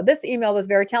together. So this email was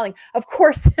very telling. Of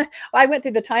course, I went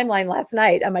through the timeline last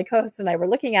night, and my co-host and I were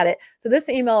looking at it. So this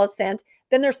email is sent.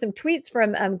 Then there's some tweets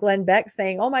from Glenn Beck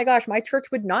saying, oh my gosh, my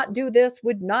church would not do this,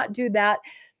 would not do that.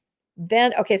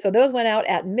 Then, okay, so those went out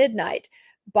at midnight.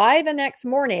 By the next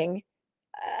morning,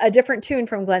 a different tune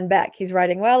from Glenn Beck. He's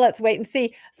writing, well, let's wait and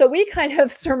see. So we kind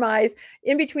of surmise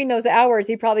in between those hours,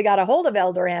 he probably got a hold of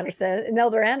Elder Anderson, and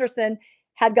Elder Anderson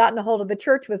had gotten a hold of the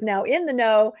church, was now in the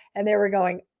know, and they were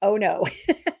going, oh no,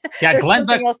 yeah, there's Glenn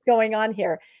something Beck, else going on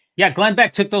here. Yeah, Glenn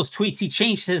Beck took those tweets. He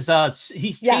changed his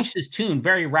changed his tune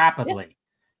very rapidly. Yeah.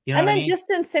 You know and then I mean?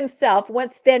 distanced himself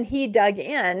once then he dug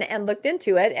in and looked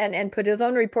into it and put his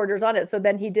own reporters on it. So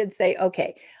then he did say,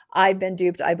 okay, I've been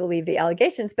duped. I believe the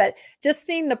allegations. But just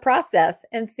seeing the process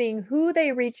and seeing who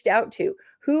they reached out to,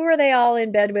 who are they all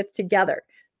in bed with together,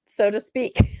 so to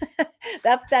speak.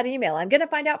 That's that email. I'm going to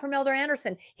find out from Elder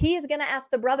Anderson. He is going to ask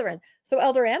the brethren. So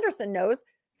Elder Anderson knows.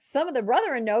 Some of the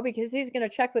brethren know because he's going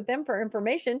to check with them for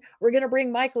information. We're going to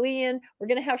bring Mike Lee in. We're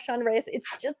going to have Sean Reyes. It's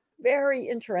just very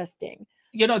interesting.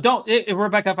 You know,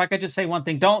 Rebecca, if I could just say one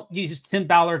thing, don't use Tim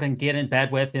Ballard and get in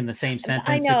bed with in the same sentence.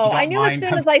 I know. I knew as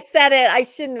soon as I said it, I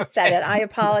shouldn't have said it. I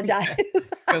apologize.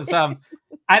 Because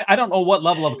I don't know what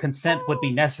level of consent would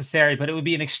be necessary, but it would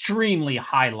be an extremely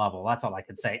high level. That's all I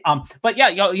can say. But yeah,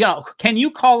 you know, can you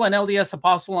call an LDS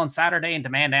apostle on Saturday and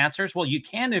demand answers? Well, you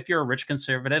can if you're a rich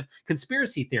conservative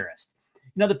conspiracy theorist.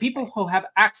 You know, the people who have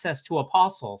access to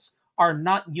apostles are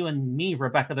not you and me,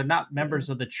 Rebecca. They're not members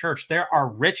of the church. There are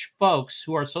rich folks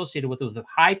who are associated with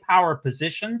high power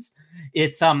positions.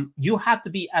 It's you have to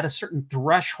be at a certain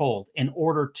threshold in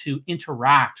order to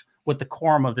interact with the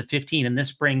quorum of the 15, and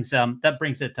this brings that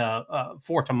brings it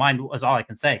forward to mind, is all I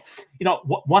can say. You know,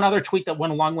 one other tweet that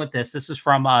went along with this. This is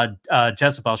from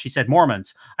Jezebel. She said,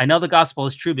 "Mormons, I know the gospel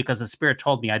is true because the Spirit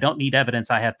told me. I don't need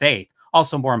evidence. I have faith."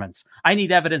 Also, Mormons, I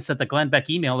need evidence that the Glenn Beck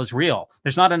email is real.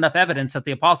 There's not enough evidence that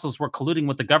the apostles were colluding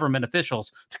with the government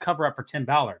officials to cover up for Tim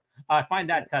Ballard. I find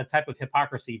that type of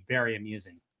hypocrisy very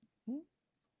amusing.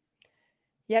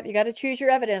 Yep, you got to choose your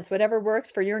evidence. Whatever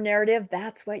works for your narrative,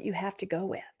 that's what you have to go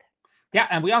with. Yeah,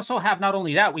 and we also have not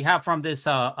only that, we have from this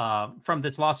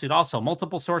lawsuit also,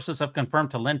 multiple sources have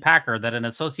confirmed to Lynn Packer that an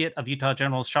associate of Utah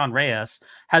General Sean Reyes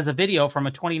has a video from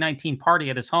a 2019 party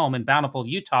at his home in Bountiful,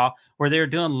 Utah, where they're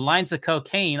doing lines of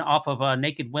cocaine off of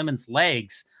naked women's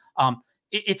legs.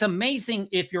 It's amazing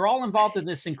if you're all involved in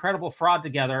this incredible fraud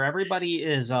together. Everybody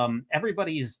is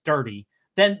dirty.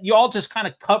 Then you all just kind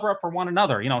of cover up for one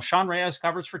another. You know, Sean Reyes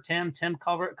covers for Tim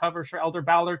covers for Elder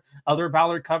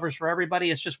Ballard covers for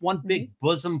everybody. It's just one big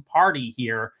bosom party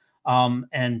here.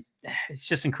 And it's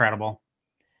just incredible.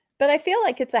 But I feel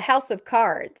like it's a house of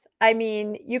cards. I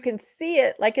mean, you can see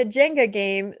it like a Jenga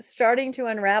game starting to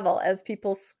unravel as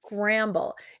people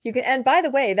scramble. You can, and by the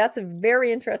way, that's a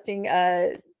very interesting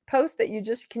post that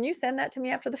can you send that to me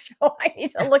after the show? I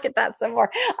need to look at that some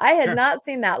more. I had not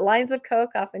seen that. Lines of coke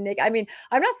off of Nick. I mean,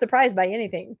 I'm not surprised by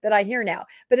anything that I hear now,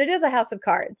 but it is a house of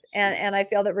cards. And I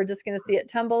feel that we're just going to see it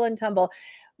tumble and tumble,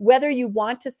 whether you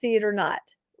want to see it or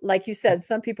not. Like you said,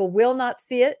 some people will not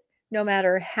see it, no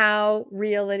matter how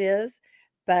real it is.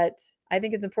 But I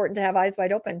think it's important to have eyes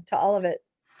wide open to all of it.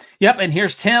 Yep, and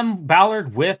here's Tim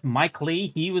Ballard with Mike Lee.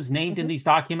 He was named in these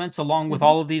documents along with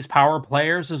all of these power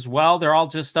players as well. They're all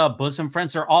just bosom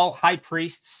friends. They're all high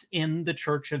priests in the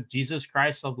Church of Jesus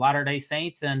Christ of Latter-day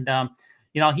Saints. And,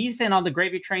 you know, he's in on the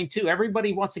gravy train too.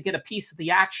 Everybody wants to get a piece of the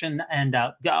action and,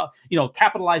 you know,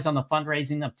 capitalize on the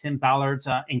fundraising of Tim Ballard's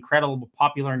incredible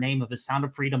popular name of his Sound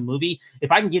of Freedom movie.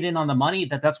 If I can get in on the money,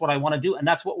 that's what I want to do. And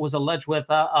that's what was alleged with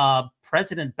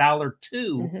President Ballard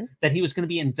too, that he was going to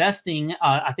be investing,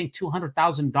 I think,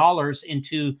 $200,000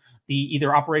 into the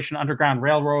either Operation Underground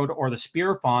Railroad or the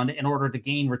Spear Fund in order to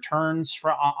gain returns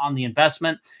on the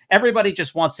investment. Everybody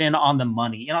just wants in on the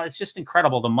money. You know, it's just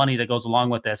incredible, the money that goes along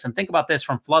with this. And think about this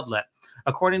from Floodlit.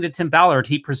 According to Tim Ballard,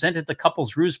 he presented the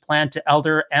couple's ruse plan to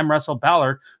Elder M. Russell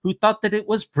Ballard, who thought that it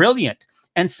was brilliant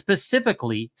and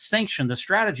specifically sanctioned the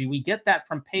strategy. We get that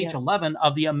from page 11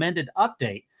 of the amended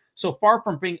update. So far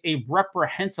from being a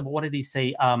reprehensible, what did he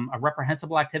say? A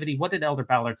reprehensible activity. What did Elder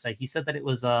Ballard say? He said that it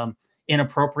was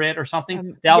inappropriate or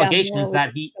something. The allegation is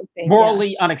that he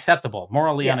morally unacceptable.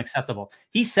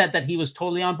 He said that he was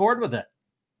totally on board with it.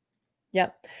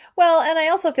 Yep. Well, and I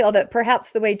also feel that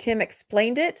perhaps the way Tim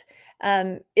explained it,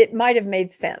 it might have made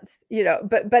sense,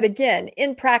 but again,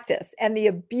 in practice and the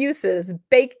abuses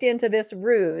baked into this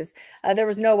ruse, there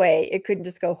was no way it couldn't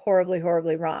just go horribly,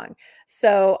 horribly wrong.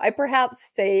 So I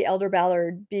perhaps say Elder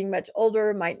Ballard, being much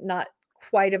older, might not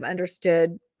quite have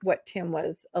understood what Tim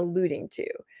was alluding to.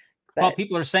 Well,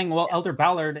 people are saying, well, Elder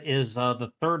Ballard is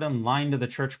the third in line to the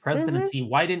church presidency.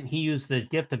 Why didn't he use the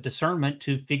gift of discernment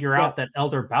to figure out that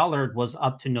Elder Ballard was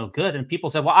up to no good? And people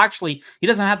said, well, actually, he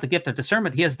doesn't have the gift of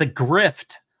discernment. He has the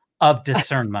grift of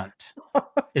discernment.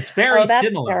 It's very that's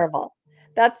similar. Terrible.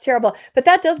 That's terrible. But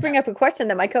that does bring up a question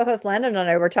that my co-host Landon and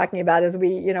I were talking about as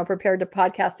we, prepared to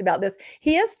podcast about this.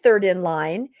 He is third in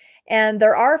line, and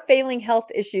there are failing health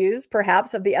issues,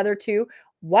 perhaps, of the other two.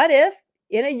 What if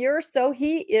in a year or so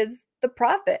he is the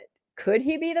prophet? Could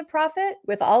he be the prophet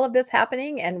with all of this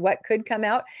happening and what could come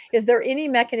out? Is there any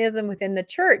mechanism within the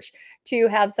church to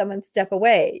have someone step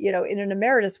away, in an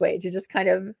emeritus way, to just kind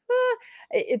of,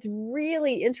 it's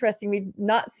really interesting. We've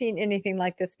not seen anything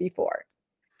like this before.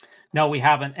 No, we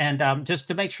haven't. And just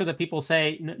to make sure that people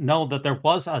know that there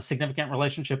was a significant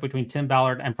relationship between Tim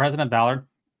Ballard and President Ballard,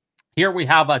 here we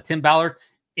have Tim Ballard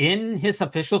in his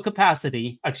official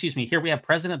capacity. Excuse me. Here we have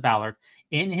President Ballard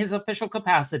in his official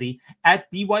capacity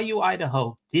at BYU,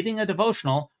 Idaho, giving a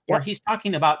devotional where he's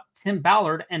talking about Tim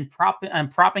Ballard and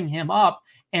propping him up,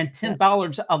 and Tim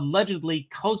Ballard's allegedly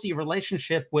cozy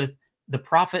relationship with the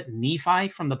prophet Nephi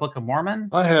from the Book of Mormon.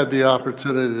 I had the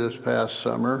opportunity this past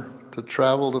summer to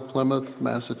travel to Plymouth,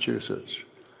 Massachusetts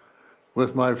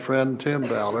with my friend Tim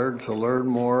Ballard to learn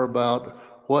more about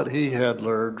what he had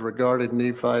learned regarding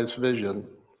Nephi's vision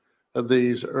of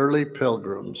these early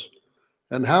pilgrims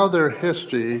and how their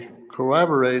history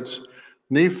corroborates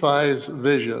Nephi's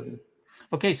vision.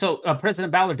 Okay, so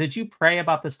President Ballard, did you pray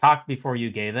about this talk before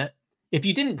you gave it? If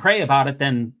you didn't pray about it,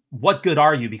 then what good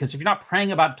are you? Because if you're not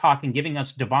praying about talk and giving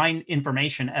us divine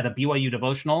information at a BYU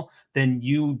devotional, then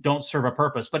you don't serve a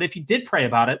purpose. But if you did pray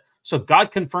about it, so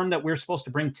God confirmed that we're supposed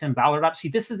to bring Tim Ballard up. See,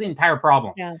 this is the entire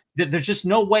problem. Yeah. There's just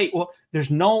no way. Well,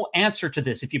 there's no answer to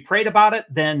this. If you prayed about it,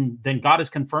 then God is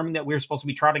confirming that we're supposed to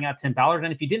be trotting out Tim Ballard.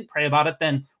 And if you didn't pray about it,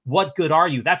 then what good are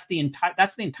you? That's the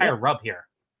entire rub here.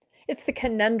 It's the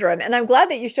conundrum. And I'm glad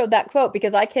that you showed that quote,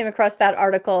 because I came across that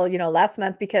article, last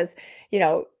month, because,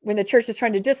 when the church is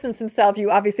trying to distance themselves, you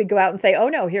obviously go out and say, oh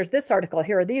no, here's this article.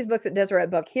 Here are these books at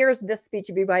Deseret Book. Here's this speech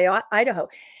at BYU, Idaho.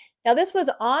 Now, this was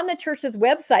on the church's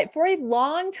website for a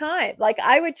long time. Like,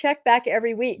 I would check back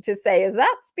every week to say, is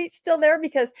that speech still there?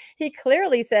 Because he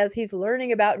clearly says he's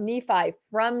learning about Nephi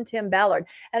from Tim Ballard.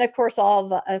 And of course, all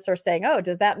of us are saying, oh,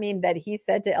 does that mean that he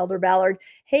said to Elder Ballard,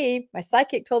 hey, my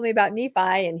psychic told me about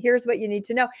Nephi, and here's what you need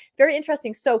to know? It's very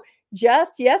interesting. So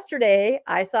just yesterday,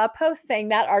 I saw a post saying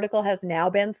that article has now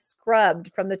been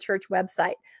scrubbed from the church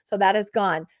website. So that is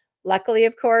gone. Luckily,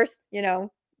 of course,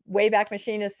 Wayback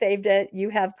Machine has saved it. You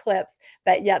have clips,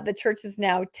 but yet the church has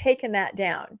now taken that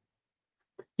down.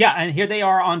 Yeah, and here they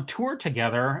are on tour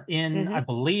together in, I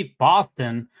believe,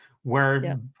 Boston,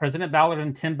 where President Ballard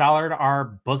and Tim Ballard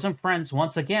are bosom friends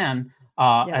once again.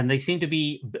 And they seem to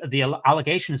be, the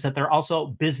allegations that they're also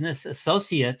business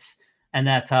associates, and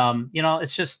that,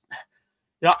 it's just,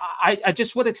 I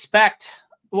just would expect,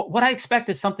 what I expect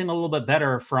is something a little bit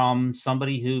better from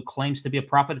somebody who claims to be a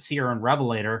prophet, seer, and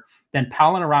revelator than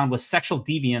palling around with sexual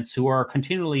deviants who are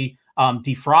continually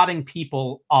defrauding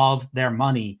people of their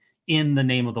money in the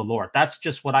name of the Lord. That's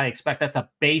just what I expect. That's a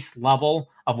base level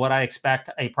of what I expect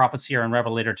a prophet, seer, and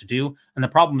revelator to do. And the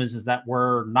problem is that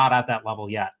we're not at that level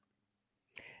yet.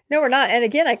 No, we're not. And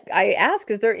again, I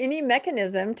ask, is there any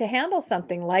mechanism to handle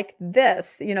something like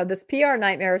this? This PR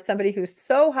nightmare of somebody who's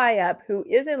so high up, who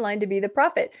is in line to be the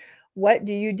prophet. What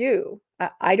do you do?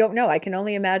 I don't know. I can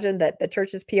only imagine that the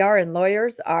church's PR and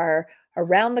lawyers are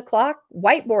around the clock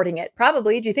whiteboarding it.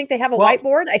 Probably. Do you think they have a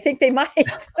whiteboard? I think they might.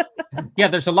 Yeah,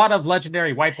 there's a lot of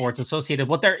legendary whiteboards associated.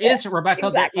 What there is, Rebecca,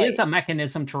 there is a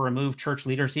mechanism to remove church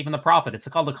leaders, even the prophet. It's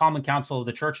called the Common Council of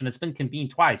the Church, and it's been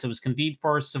convened twice. It was convened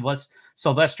for it's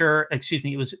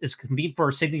convened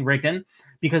for Sidney Rigdon,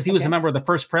 because he was a member of the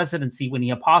first presidency when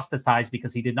he apostatized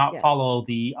because he did not follow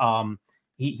the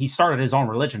he started his own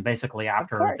religion basically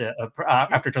after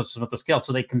after Joseph Smith was killed.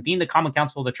 So they convened the Common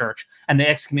Council of the Church, and they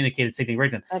excommunicated Sidney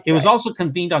Rigdon. It was also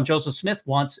convened on Joseph Smith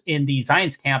once in the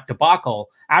Zion's Camp debacle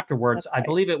afterwards. I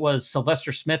believe it was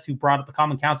Sylvester Smith who brought up the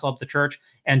Common Council of the Church,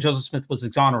 and Joseph Smith was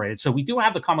exonerated. So we do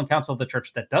have the Common Council of the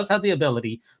Church that does have the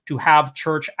ability to have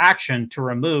church action to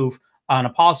remove an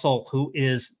apostle who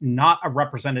is not a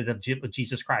representative of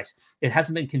Jesus Christ. It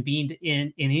hasn't been convened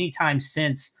in any time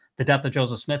since the death of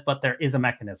Joseph Smith, but there is a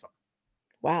mechanism.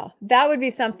 Wow. That would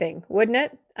be something, wouldn't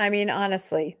it? I mean,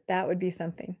 honestly, that would be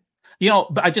something. You know,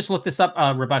 but I just looked this up,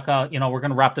 Rebecca. You know, we're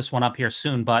going to wrap this one up here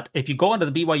soon. But if you go onto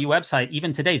the BYU website,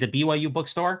 even today, the BYU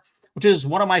bookstore, which is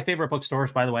one of my favorite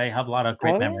bookstores, by the way, I have a lot of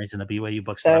great memories in the BYU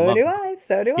bookstore. So do I.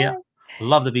 So do I.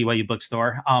 Love the BYU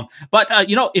bookstore. But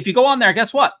you know, if you go on there,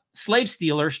 guess what? Slave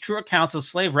Stealers, True Accounts of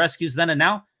Slave Rescues Then and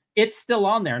Now. It's still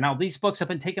on there. Now, these books have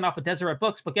been taken off of Deseret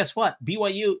Books, but guess what?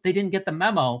 BYU, they didn't get the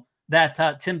memo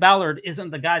that Tim Ballard isn't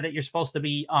the guy that you're supposed to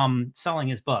be selling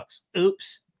his books.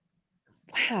 Oops.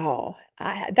 Wow.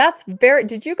 That's very,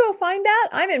 did you go find that?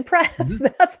 I'm impressed.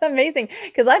 That's amazing.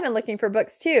 Because I've been looking for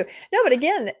books too. No, but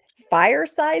again,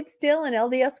 Fireside still in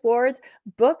LDS wards,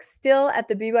 books still at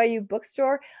the BYU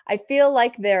bookstore. I feel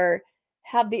like they're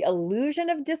have the illusion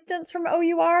of distance from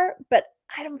OUR, but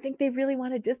I don't think they really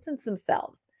want to distance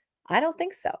themselves. I don't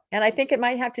think so. And I think it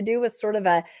might have to do with sort of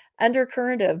a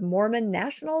undercurrent of Mormon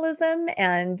nationalism.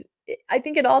 And I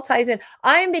think it all ties in.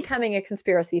 I am becoming a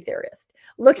conspiracy theorist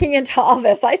looking into all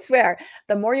this. I swear,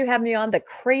 the more you have me on, the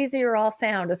crazier I'll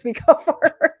sound as we go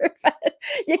forward. But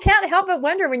you can't help but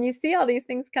wonder when you see all these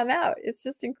things come out. It's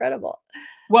just incredible.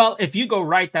 Well, if you go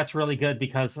right, that's really good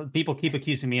because people keep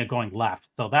accusing me of going left.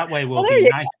 So that way we'll be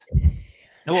nice.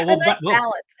 Nice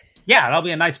balance. Yeah, that'll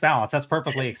be a nice balance. That's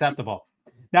perfectly acceptable.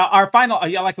 Now, our final,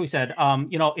 like we said,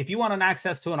 you know, if you want an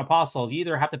access to an apostle, you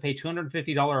either have to pay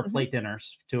 $250 a plate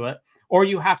dinners to it, or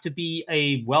you have to be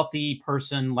a wealthy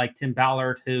person like Tim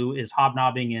Ballard, who is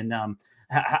hobnobbing and,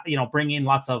 you know, bringing in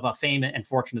lots of fame and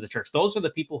fortune to the church. Those are the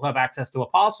people who have access to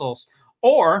apostles.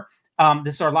 Or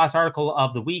this is our last article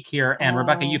of the week here. And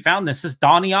Rebecca, you found this. This is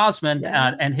Donny Osmond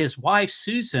and his wife,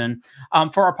 Susan.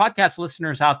 For our podcast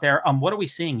listeners out there, what are we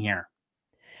seeing here?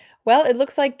 Well, it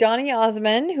looks like Donny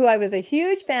Osmond, who I was a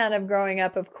huge fan of growing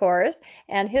up, of course,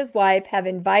 and his wife have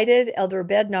invited Elder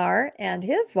Bednar and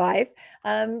his wife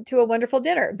to a wonderful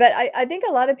dinner. But I think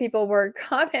a lot of people were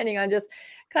commenting on just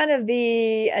kind of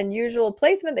the unusual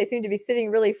placement. They seem to be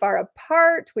sitting really far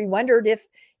apart. We wondered if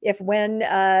when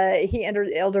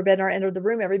Elder Bednar entered the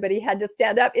room, everybody had to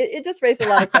stand up. It just raised a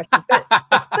lot of questions. But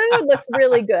the food looks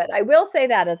really good. I will say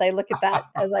that as I look at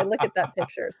that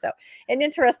picture. So an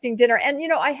interesting dinner. And, you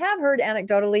know, I have heard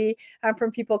anecdotally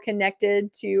from people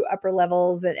connected to upper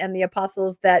levels and the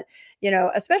apostles that, you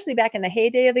know, especially back in the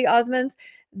heyday of the Osmonds,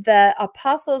 the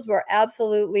apostles were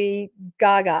absolutely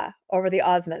gaga over the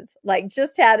Osmonds, like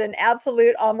just had an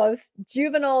absolute almost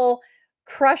juvenile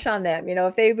crush on them. You know,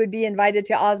 if they would be invited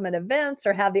to Osmond events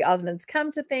or have the Osmonds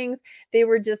come to things, they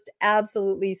were just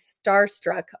absolutely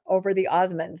starstruck over the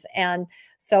Osmonds. And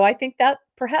so I think that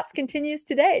perhaps continues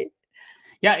today.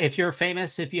 Yeah, if you're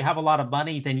famous, if you have a lot of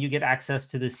money, then you get access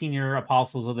to the senior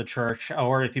apostles of the church,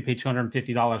 or if you pay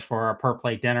 $250 for a per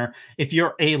plate dinner. If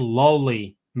you're a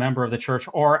lowly member of the church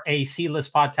or a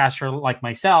C-list podcaster like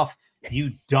myself,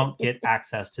 you don't get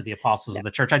access to the apostles of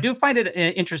the church. I do find it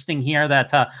interesting here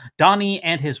that Donnie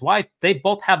and his wife, they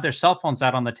both have their cell phones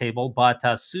out on the table, but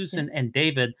Susan and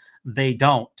David, they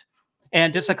don't.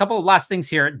 And just a couple of last things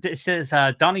here. It says,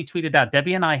 Donnie tweeted out,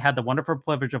 Debbie and I had the wonderful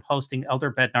privilege of hosting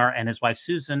Elder Bednar and his wife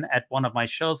Susan at one of my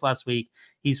shows last week.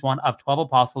 He's one of 12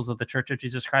 apostles of the Church of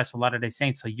Jesus Christ of Latter-day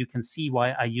Saints. So you can see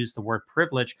why I use the word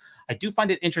privilege. I do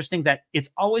find it interesting that it's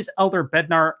always Elder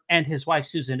Bednar and his wife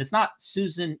Susan. It's not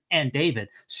Susan and David.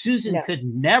 Susan could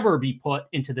never be put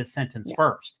into this sentence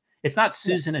first. It's not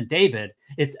Susan and David.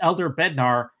 It's Elder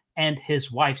Bednar and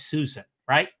his wife Susan,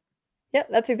 right? Yep,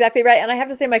 that's exactly right. And I have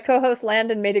to say my co-host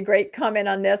Landon made a great comment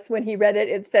on this when he read it.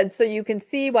 It said, so you can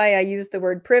see why I use the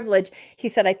word privilege. He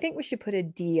said, I think we should put a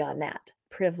D on that.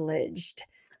 Privileged.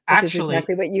 Which is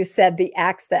exactly what you said, the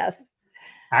access.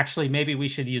 Actually, maybe we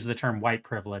should use the term white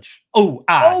privilege. Yeah.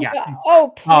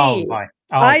 Oh, please.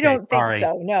 Okay, I don't think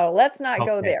so. No, let's not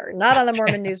go there. Not on the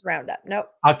Mormon News Roundup. Nope.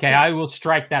 Okay, I will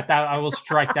strike that. I will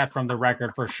strike that from the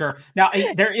record for sure. Now,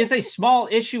 there is a small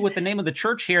issue with the name of the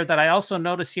church here that I also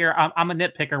notice here. I'm a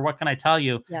nitpicker. What can I tell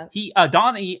you? Yeah.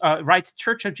 Donnie writes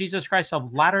Church of Jesus Christ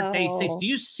of Latter-day Saints. Do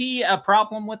you see a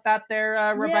problem with that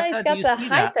there, Rebecca? Yeah, he's got the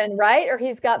hyphen, right? Or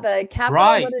he's got the capital.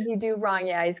 Right. What did he do wrong?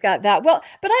 Yeah, he's got that. Well,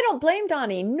 but I don't blame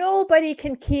Donnie. Nobody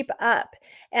can keep up.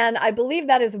 And I believe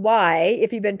that is why,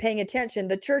 if you've been paying attention,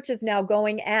 the church is now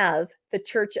going as the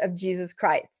Church of Jesus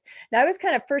Christ. Now, I was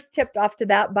kind of first tipped off to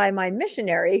that by my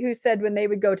missionary who said when they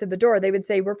would go to the door, they would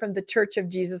say, we're from the Church of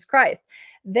Jesus Christ.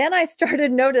 Then I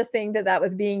started noticing that that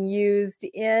was being used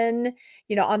in,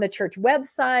 you know, on the church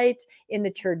website, in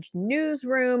the church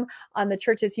newsroom, on the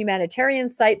church's humanitarian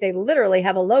site. They literally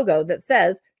have a logo that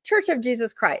says Church of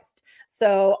Jesus Christ.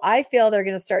 So I feel they're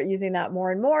going to start using that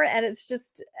more and more. And it's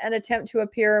just an attempt to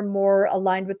appear more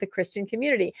aligned with the Christian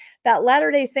community. That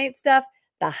Latter-day Saint stuff,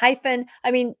 the hyphen.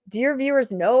 I mean, do your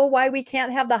viewers know why we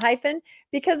can't have the hyphen?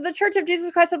 Because the Church of Jesus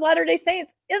Christ of Latter-day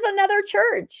Saints is another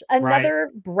church,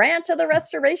 another branch of the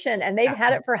Restoration, and they've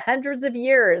had it for hundreds of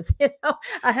years,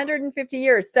 150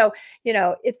 years. So,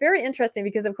 it's very interesting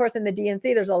because, of course, in the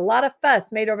DNC, there's a lot of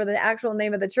fuss made over the actual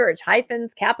name of the church,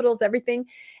 hyphens, capitals, everything.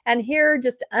 And here,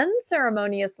 just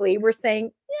unceremoniously, we're saying,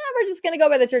 yeah, we're just going to go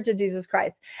by the Church of Jesus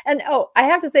Christ. And, I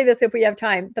have to say this if we have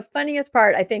time. The funniest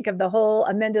part, I think, of the whole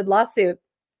amended lawsuit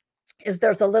is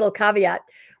there's a little caveat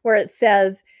where it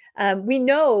says, we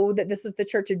know that this is the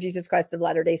Church of Jesus Christ of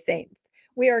Latter-day Saints.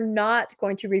 We are not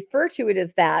going to refer to it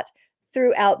as that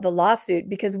throughout the lawsuit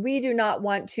because we do not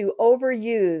want to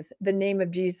overuse the name of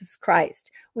Jesus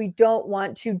Christ. We don't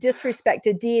want to disrespect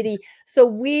a deity. So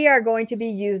we are going to be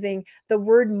using the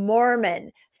word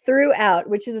Mormon throughout,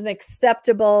 which is an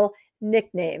acceptable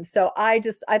nickname. So I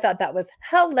thought that was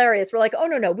hilarious. We're like, oh,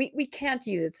 no, we can't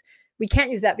use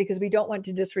that because we don't want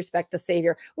to disrespect the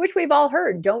Savior, which we've all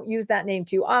heard. Don't use that name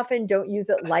too often. Don't use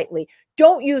it lightly.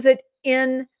 Don't use it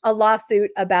in a lawsuit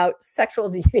about sexual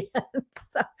deviance.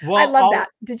 So, I love that.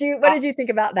 What did you think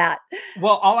about that?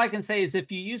 Well, all I can say is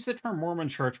if you use the term Mormon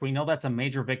church, we know that's a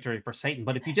major victory for Satan.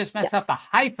 But if you just mess up the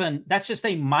hyphen, that's just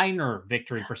a minor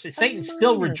victory for Satan. Satan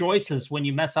still rejoices when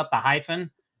you mess up the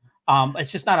hyphen.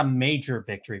 It's just not a major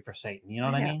victory for Satan. You know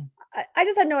what I mean? I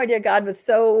just had no idea God was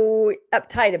so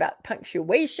uptight about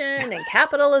punctuation and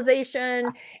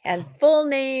capitalization and full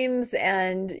names,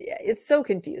 and it's so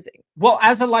confusing. Well,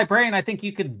 as a librarian, I think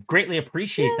you could greatly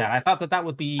appreciate that. I thought that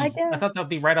would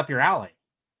be right up your alley.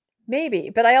 Maybe,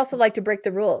 but I also like to break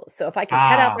the rules. So if I can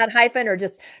cut out that hyphen or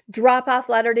just drop off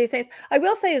Latter-day Saints, I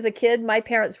will say as a kid, my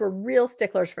parents were real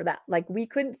sticklers for that. Like we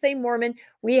couldn't say Mormon.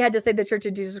 We had to say the Church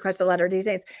of Jesus Christ of Latter-day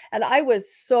Saints. And I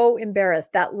was so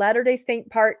embarrassed that Latter-day Saint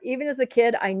part, even as a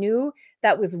kid, I knew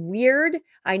that was weird.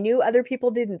 I knew other people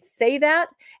didn't say that.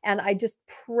 And I just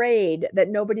prayed that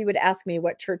nobody would ask me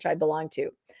what church I belonged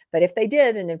to. But if they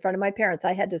did, and in front of my parents,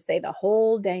 I had to say the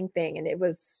whole dang thing. And it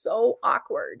was so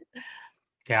awkward.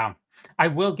 Yeah. I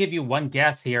will give you one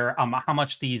guess here. How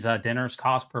much these dinners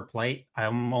cost per plate?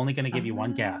 I'm only going to give you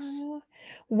one guess.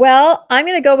 Well, I'm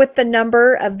going to go with the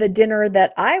number of the dinner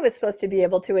that I was supposed to be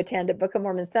able to attend at Book of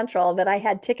Mormon Central that I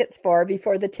had tickets for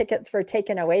before the tickets were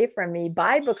taken away from me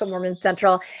by Book of Mormon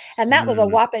Central. And that was a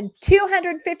whopping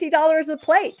 $250 a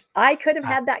plate. I could have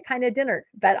had that kind of dinner,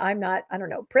 but I'm not, I don't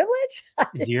know, privileged.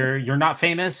 You're not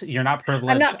famous. You're not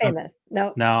privileged. I'm not famous.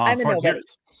 No, I'm a nobody.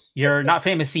 You're not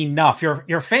famous enough.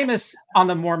 You're famous on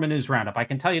the Mormon News Roundup. I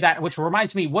can tell you that. Which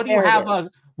reminds me, what do you have on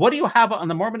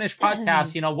the Mormonish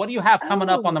podcast? What do you have coming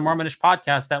up on the Mormonish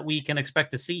podcast that we can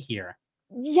expect to see here?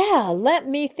 Yeah, let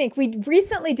me think. We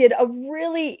recently did a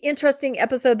really interesting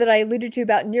episode that I alluded to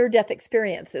about near-death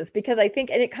experiences because I think,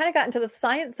 and it kind of got into the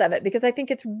science of it because I think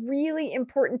it's really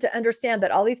important to understand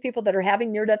that all these people that are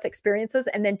having near-death experiences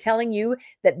and then telling you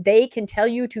that they can tell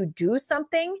you to do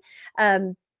something,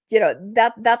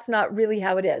 that's not really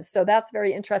how it is. So that's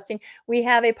very interesting. We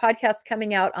have a podcast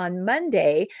coming out on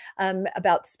Monday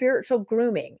about spiritual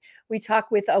grooming. We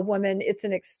talk with a woman. It's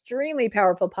an extremely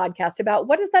powerful podcast about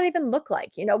what does that even look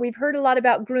like? We've heard a lot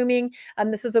about grooming.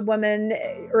 This is a woman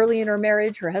early in her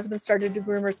marriage. Her husband started to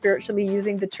groom her spiritually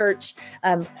using the church.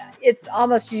 It's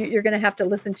almost, you're going to have to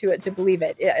listen to it to believe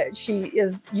it. She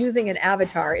is using an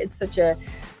avatar. It's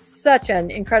such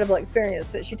an incredible experience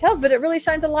that she tells, but it really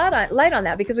shines a light on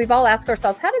that because we've all asked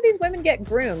ourselves, how did these women get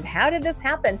groomed? How did this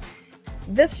happen?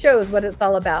 This shows what it's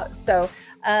all about. So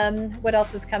what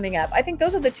else is coming up? I think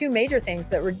those are the two major things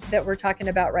that we're talking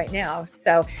about right now.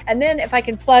 So, and then if I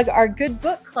can plug our Good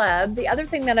Book Club, the other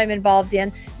thing that I'm involved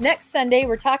in, next Sunday,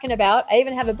 we're talking about, I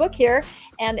even have a book here,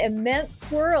 An Immense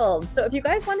World. So if you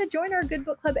guys want to join our Good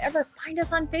Book Club ever, find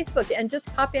us on Facebook and just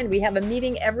pop in. We have a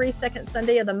meeting every second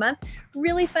Sunday of the month.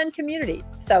 Really fun community.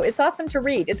 So it's awesome to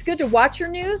read. It's good to watch your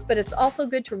news, but it's also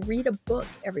good to read a book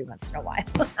every once in a while.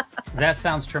 That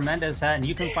sounds tremendous. And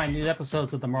you can find new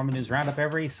episodes of the Mormon News Roundup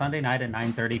every Sunday night at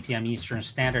 9:30 p.m. Eastern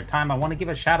Standard Time. I want to give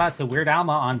a shout out to Weird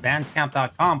Alma on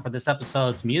bandcamp.com for this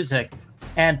episode's music.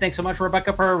 And thanks so much,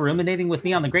 Rebecca, for ruminating with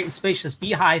me on the great and spacious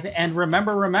beehive. And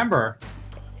remember,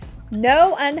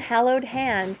 no unhallowed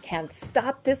hand can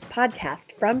stop this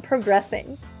podcast from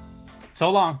progressing. So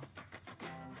long.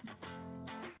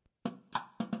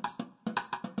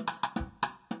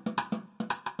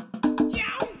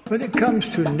 When it comes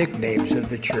to nicknames of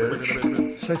the church,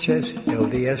 such as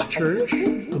LDS Church,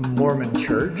 the Mormon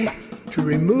Church, to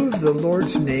remove the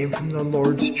Lord's name from the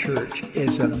Lord's church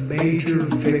is a major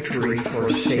victory for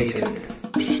Satan.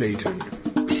 Satan,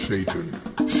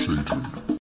 Satan,